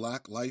Teaching on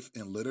Black Life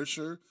and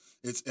Literature.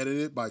 It's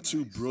edited by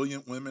two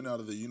brilliant women out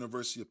of the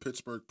University of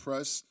Pittsburgh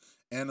Press,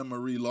 Anna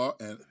Marie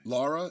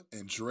Laura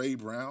and Drea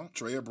Brown.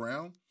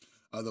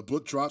 The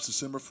book drops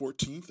December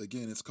 14th.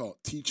 Again, it's called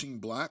Teaching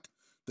Black,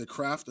 The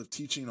Craft of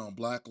Teaching on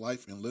Black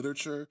Life and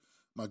Literature.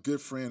 My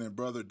good friend and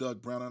brother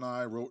Doug Brown and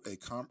I wrote a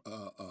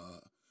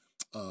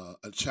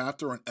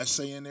chapter, an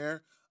essay in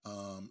there,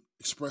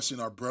 expressing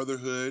our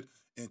brotherhood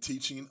and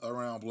teaching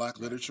around Black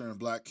literature and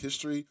Black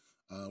history.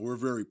 We're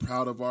very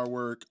proud of our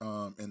work,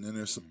 and then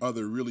there's some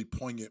other really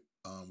poignant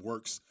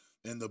works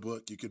in the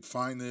book. You could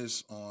find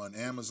this on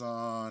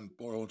Amazon,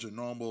 Barnes &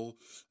 Noble.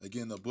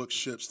 Again, the book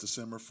ships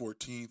December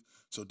 14th,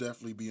 so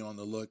definitely be on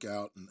the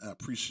lookout, and I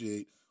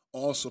appreciate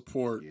all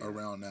support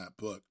around that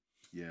book.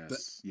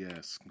 Yes.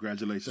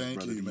 Congratulations, thank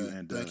brother. You,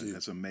 man. Thank you.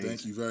 That's amazing.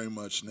 Thank you very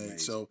much,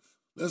 Nate. So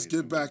let's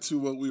get back to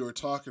what we were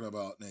talking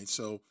about, Nate.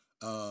 So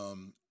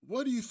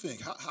what do you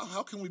think?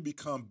 How can we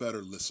become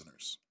better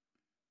listeners?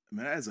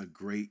 Man, that is a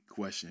great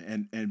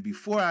question. And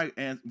before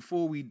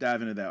we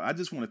dive into that, I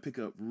just want to pick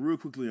up real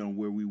quickly on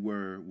where we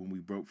were when we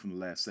broke from the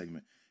last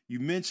segment. You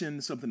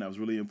mentioned something that was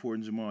really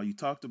important, Jamal. You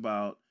talked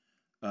about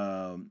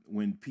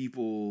when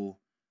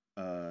people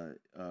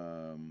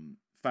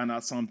find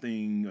out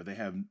something, or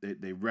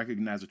they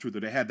recognize the truth, or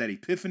they have that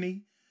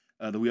epiphany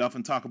that we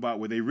often talk about,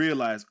 where they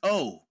realize,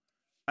 I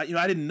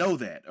didn't know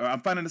that, or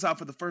I'm finding this out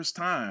for the first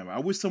time. I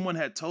wish someone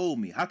had told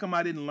me. How come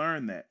I didn't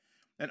learn that?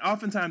 And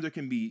oftentimes there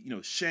can be,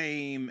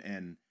 shame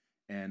and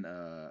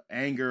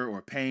anger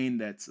or pain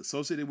that's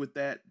associated with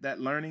that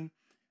learning.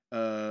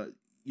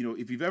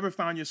 If you've ever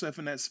found yourself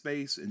in that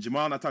space, and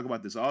Jamal and I talk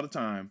about this all the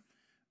time,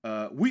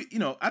 I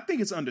think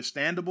it's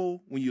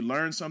understandable when you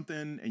learn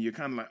something and you're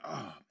kind of like,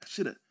 I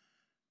should have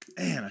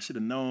known, I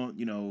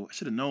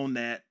should have known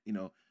that,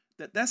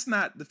 that's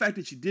not the fact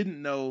that you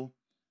didn't know.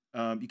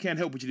 You can't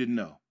help what you didn't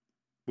know,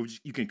 but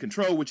you can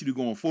control what you do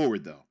going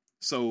forward, though.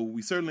 So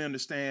we certainly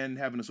understand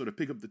having to sort of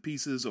pick up the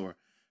pieces or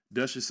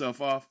dust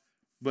yourself off.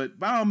 But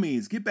by all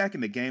means, get back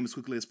in the game as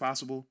quickly as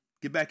possible.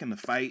 Get back in the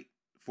fight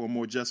for a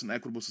more just and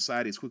equitable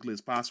society as quickly as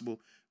possible.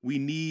 We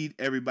need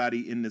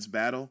everybody in this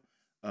battle,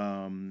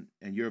 and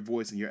your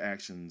voice and your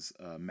actions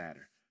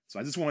matter. So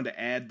I just wanted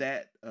to add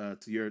that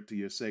to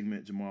your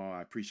segment, Jamal.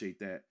 I appreciate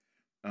that.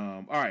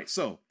 All right,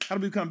 so how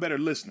do we become better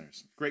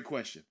listeners? Great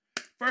question.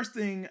 First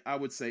thing I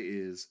would say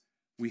is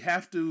we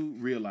have to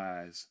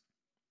realize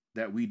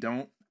that we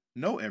don't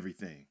know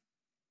everything.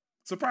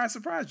 Surprise,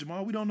 surprise,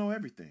 Jamal. We don't know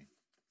everything.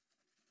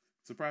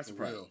 Surprise,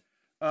 surprise.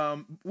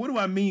 What do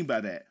I mean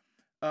by that?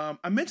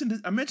 I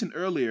mentioned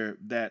earlier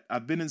that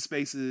I've been in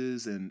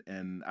spaces,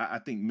 and I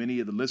think many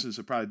of the listeners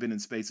have probably been in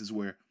spaces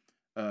where,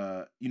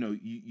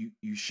 you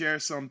share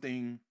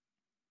something,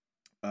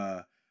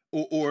 I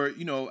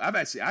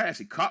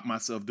actually caught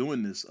myself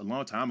doing this a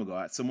long time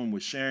ago. Someone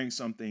was sharing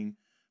something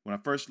when I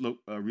first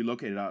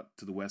relocated out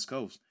to the West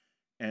Coast.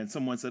 And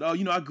someone said,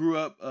 I grew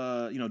up,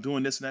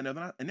 doing this and that and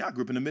other. And I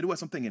grew up in the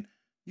Midwest. I'm thinking,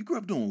 you grew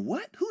up doing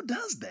what? Who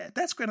does that?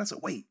 That's great. And I said,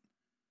 wait,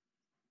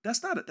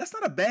 that's not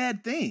a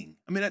bad thing.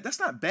 I mean, that's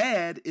not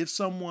bad if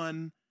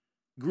someone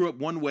grew up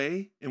one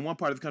way in one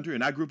part of the country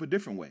and I grew up a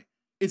different way.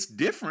 It's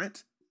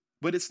different,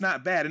 but it's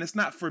not bad. And it's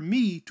not for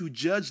me to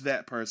judge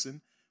that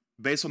person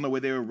based on the way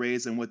they were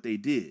raised and what they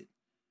did,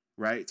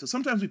 right? So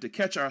sometimes we have to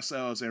catch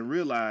ourselves and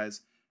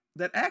realize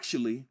that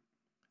actually,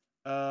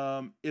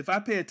 if I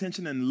pay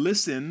attention and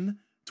listen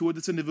to what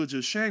this individual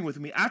is sharing with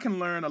me, I can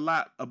learn a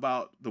lot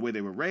about the way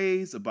they were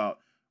raised, about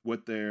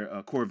what their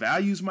core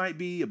values might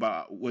be,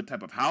 about what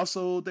type of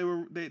household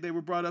they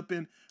were brought up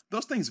in.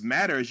 Those things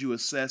matter as you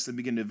assess and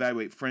begin to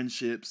evaluate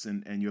friendships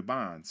and your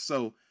bonds.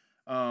 So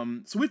we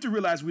have to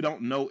realize we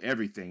don't know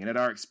everything and that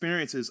our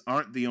experiences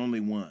aren't the only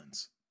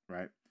ones,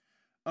 right?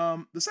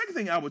 The second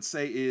thing I would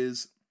say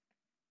is,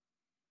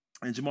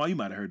 and Jamal, you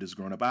might have heard this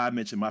growing up. I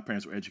mentioned my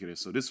parents were educators,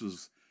 so this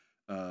was,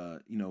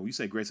 you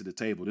say grace at the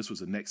table. This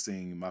was the next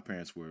thing my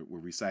parents were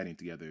reciting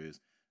together is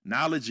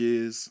knowledge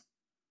is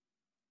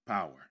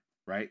power,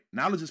 right?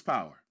 Knowledge is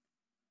power.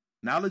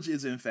 Knowledge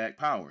is, in fact,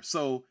 power.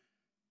 So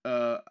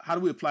how do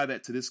we apply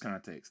that to this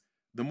context?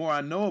 The more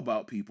I know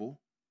about people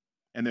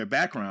and their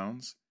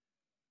backgrounds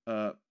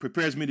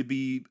prepares me to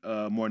be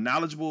more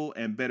knowledgeable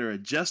and better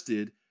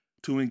adjusted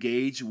to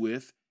engage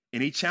with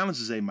any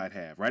challenges they might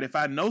have, right? If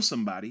I know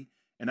somebody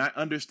and I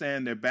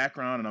understand their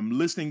background and I'm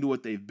listening to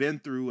what they've been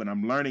through and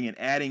I'm learning and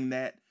adding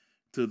that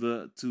to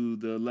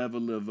the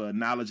level of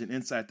knowledge and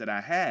insight that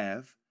I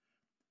have,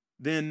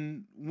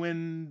 then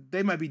when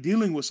they might be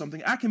dealing with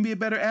something, I can be a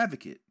better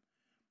advocate.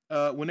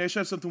 When they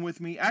share something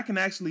with me, I can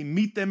actually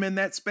meet them in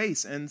that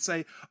space and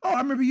say, oh,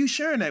 I remember you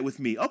sharing that with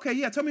me. Okay,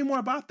 yeah, tell me more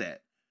about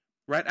that.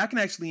 Right? I can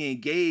actually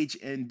engage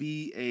and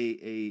be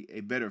a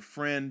better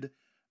friend,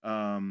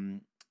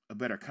 a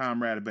better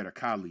comrade, a better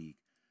colleague.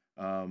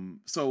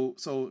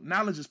 So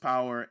knowledge is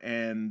power,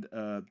 and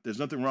there's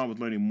nothing wrong with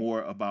learning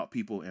more about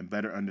people and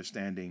better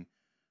understanding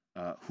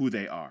who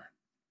they are.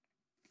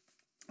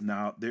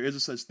 Now, there is a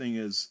such thing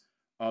as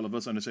all of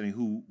us understanding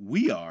who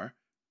we are.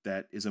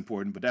 That is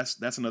important, but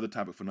that's another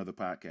topic for another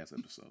podcast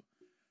episode.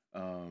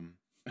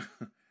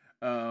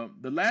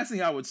 The last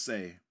thing I would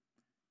say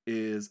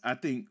is I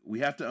think we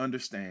have to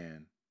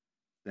understand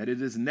that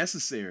it is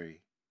necessary,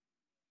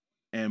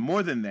 and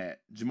more than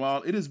that,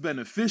 Jamal, it is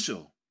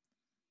beneficial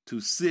to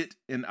sit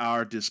in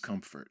our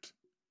discomfort.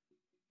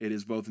 It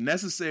is both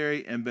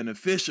necessary and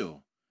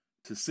beneficial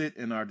to sit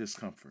in our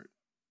discomfort.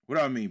 What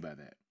do I mean by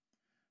that?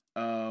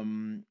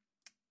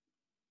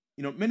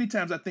 Many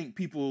times I think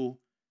people,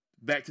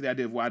 back to the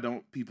idea of why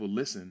don't people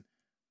listen,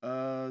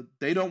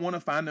 they don't want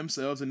to find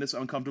themselves in this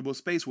uncomfortable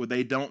space where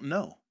they don't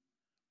know.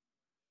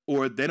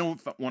 Or they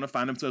don't want to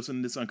find themselves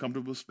in this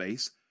uncomfortable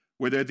space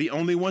where they're the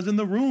only ones in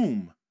the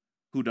room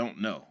who don't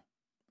know.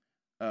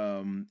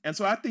 And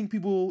so I think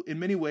people in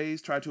many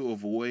ways try to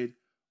avoid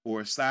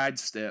or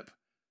sidestep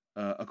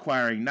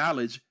acquiring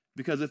knowledge,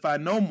 because if I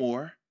know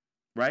more,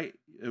 right?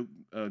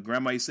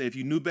 Grandma used to say,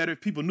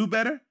 if people knew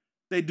better,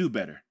 they do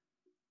better,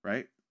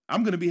 right?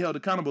 I'm going to be held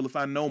accountable if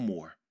I know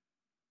more.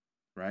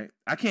 Right?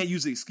 I can't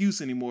use the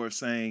excuse anymore of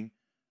saying,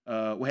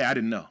 well, hey, I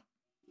didn't know.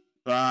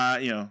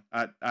 I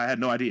had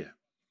no idea.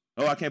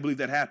 Oh, I can't believe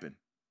that happened.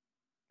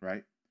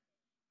 Right?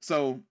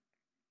 So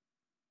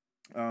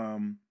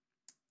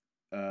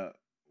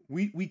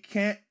we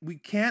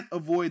can't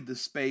avoid the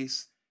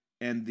space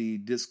and the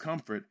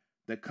discomfort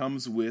that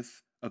comes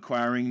with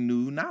acquiring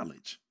new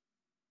knowledge.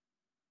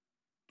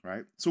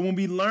 Right? So when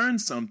we learn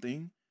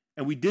something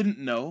and we didn't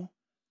know,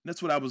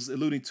 that's what I was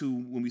alluding to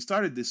when we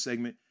started this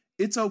segment,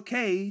 it's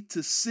okay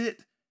to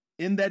sit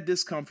in that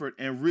discomfort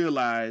and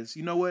realize,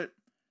 you know what?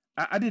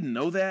 I didn't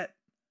know that.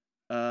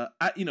 I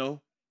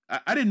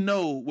didn't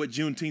know what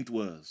Juneteenth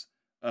was.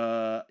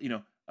 I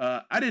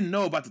didn't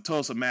know about the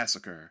Tulsa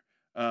Massacre.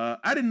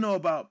 I didn't know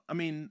about,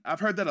 I've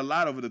heard that a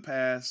lot over the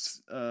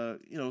past,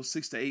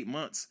 6 to 8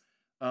 months.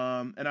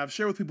 And I've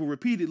shared with people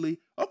repeatedly,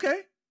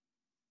 okay,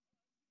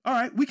 all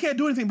right, we can't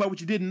do anything about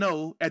what you didn't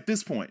know at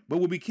this point. But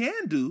what we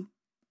can do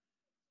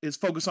is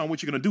focus on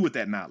what you're going to do with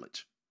that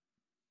knowledge.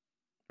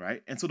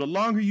 Right? And so the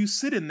longer you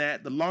sit in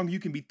that, the longer you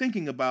can be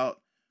thinking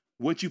about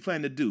what you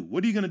plan to do.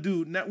 What are you going to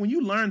do? Now, when you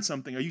learn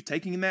something, are you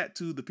taking that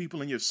to the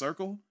people in your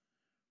circle?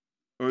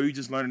 Or are you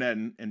just learning that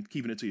and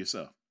keeping it to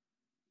yourself?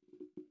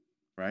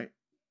 Right?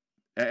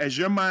 As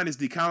your mind is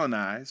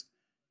decolonized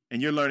and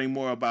you're learning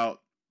more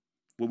about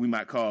what we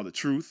might call the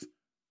truth,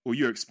 or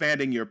you're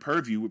expanding your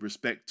purview with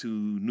respect to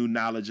new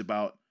knowledge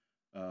about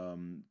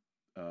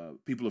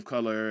people of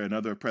color and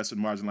other oppressed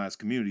and marginalized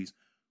communities,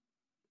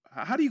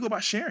 how do you go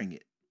about sharing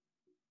it?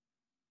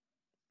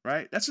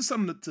 Right? That's just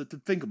something to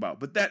think about.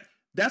 But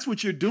that's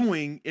what you're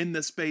doing in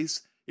this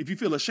space. If you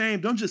feel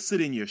ashamed, don't just sit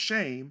in your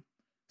shame.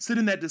 Sit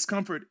in that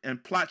discomfort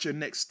and plot your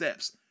next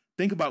steps.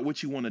 Think about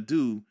what you want to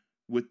do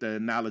with the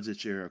knowledge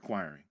that you're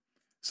acquiring.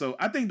 So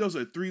I think those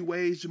are 3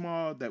 ways,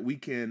 Jamal, that we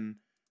can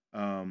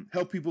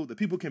help people, that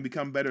people can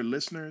become better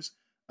listeners.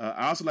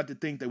 I also like to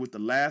think that with the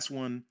last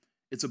one,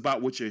 it's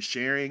about what you're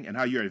sharing and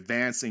how you're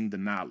advancing the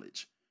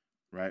knowledge.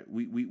 Right?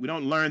 We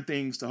don't learn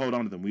things to hold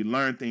on to them. We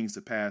learn things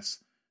to pass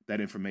that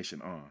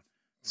information on.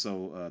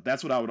 So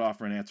that's what I would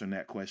offer in answering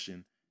that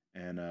question.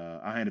 And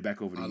I'll hand it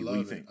back over to you. What do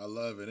you think? I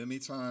love it.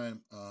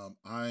 Anytime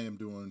I am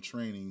doing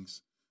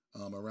trainings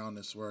around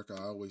this work,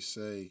 I always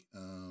say,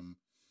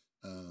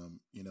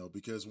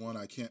 because one,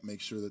 I can't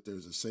make sure that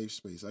there's a safe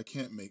space. I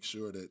can't make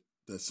sure that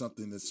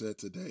something that's said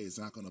today is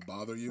not going to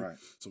bother you. Right.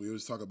 So we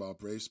always talk about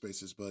brave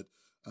spaces, but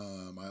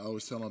I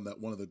always tell them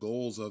that one of the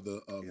goals of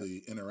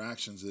the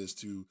interactions is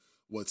to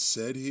what's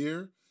said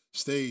here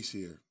stays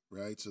here.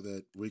 Right, so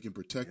that we can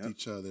protect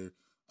each other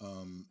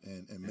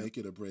and make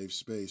it a brave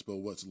space. But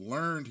what's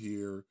learned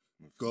here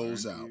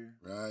goes out,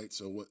 right?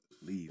 So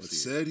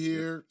what's said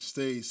here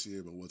stays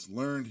here, but what's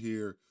learned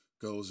here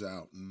goes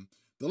out. And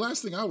the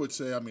last thing I would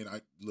say, I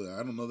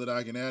don't know that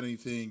I can add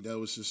anything. That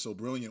was just so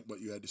brilliant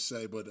what you had to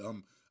say. But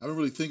I've been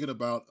really thinking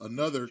about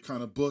another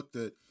kind of book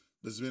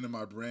that's been in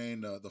my brain,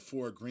 The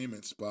 4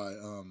 Agreements by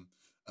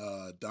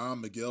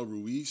Don Miguel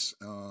Ruiz,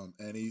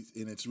 and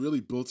it's really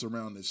built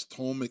around this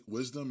Ptolemaic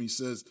wisdom. He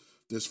says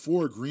there's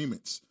 4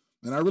 agreements,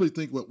 and I really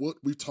think what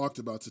we talked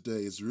about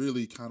today is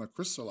really kind of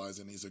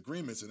crystallizing these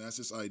agreements, and that's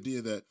this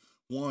idea that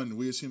 1,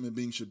 we as human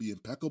beings should be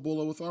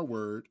impeccable with our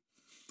word,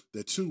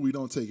 that 2, we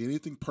don't take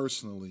anything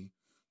personally,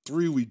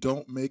 3, we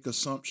don't make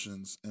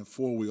assumptions, and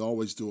 4, we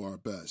always do our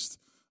best.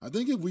 I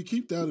think if we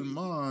keep that in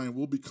mind,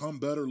 we'll become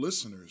better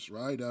listeners,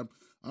 right?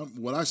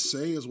 What I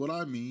say is what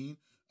I mean.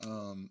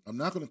 I'm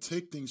not going to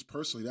take things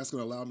personally. That's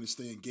going to allow me to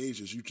stay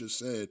engaged, as you just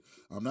said.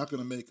 I'm not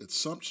going to make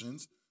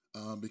assumptions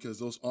because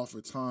those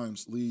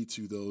oftentimes lead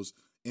to those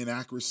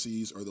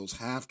inaccuracies or those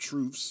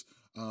half-truths.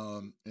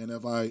 And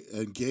if I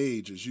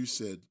engage, as you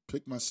said,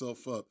 pick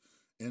myself up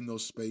in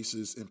those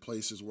spaces and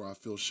places where I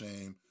feel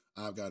shame,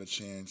 I've got a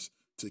chance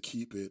to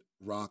keep it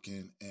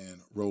rocking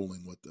and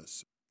rolling with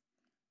us.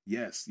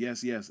 Yes.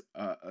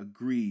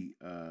 Agree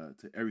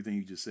to everything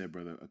you just said,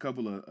 brother. A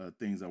couple of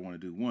things I want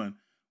to do. One,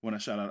 want to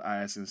shout out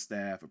ISN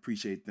staff.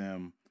 Appreciate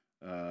them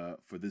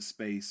for this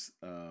space.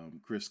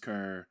 Chris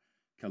Kerr,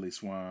 Kelly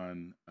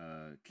Swan,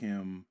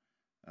 Kim,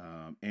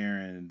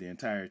 Aaron, the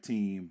entire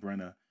team,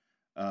 Brenna.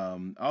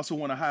 I also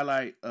want to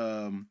highlight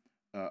our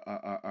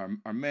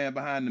man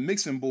behind the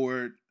mixing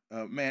board,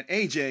 man,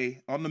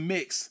 AJ on the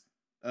mix.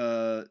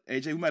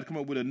 AJ, we might come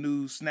up with a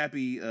new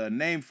snappy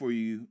name for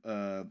you,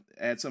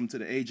 add something to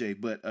the AJ,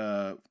 but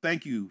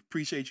thank you.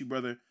 Appreciate you,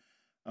 brother,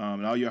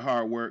 and all your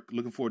hard work.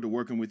 Looking forward to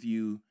working with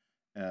you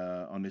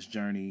on this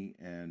journey,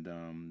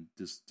 and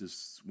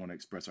just want to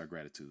express our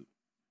gratitude.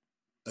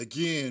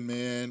 Again,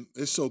 man,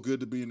 it's so good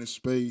to be in this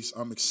space.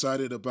 I'm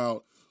excited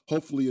about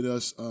hopefully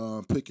us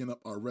picking up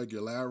our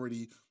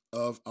regularity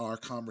of our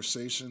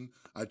conversation.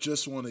 I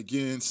just want to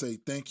again say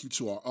thank you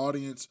to our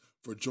audience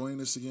for joining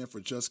us again for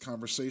Just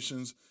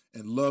Conversations,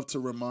 and love to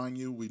remind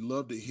you, we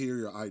love to hear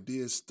your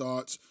ideas,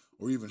 thoughts,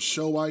 or even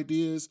show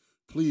ideas.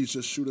 Please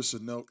just shoot us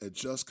a note at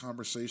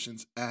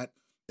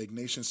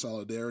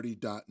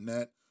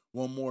justconversations@ignationsolidarity.net.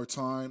 One more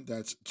time,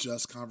 that's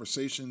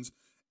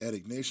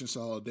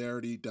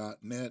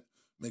justconversations@ignationsolidarity.net.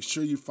 Make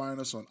sure you find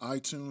us on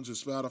iTunes or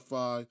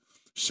Spotify.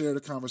 Share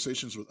the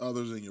conversations with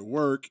others in your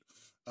work.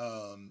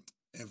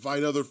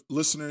 Invite other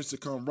listeners to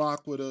come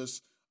rock with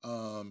us.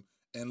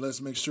 And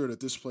let's make sure that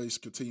this place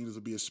continues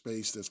to be a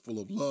space that's full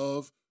of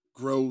love,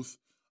 growth,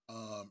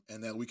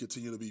 and that we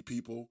continue to be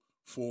people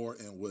for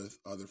and with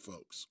other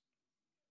folks.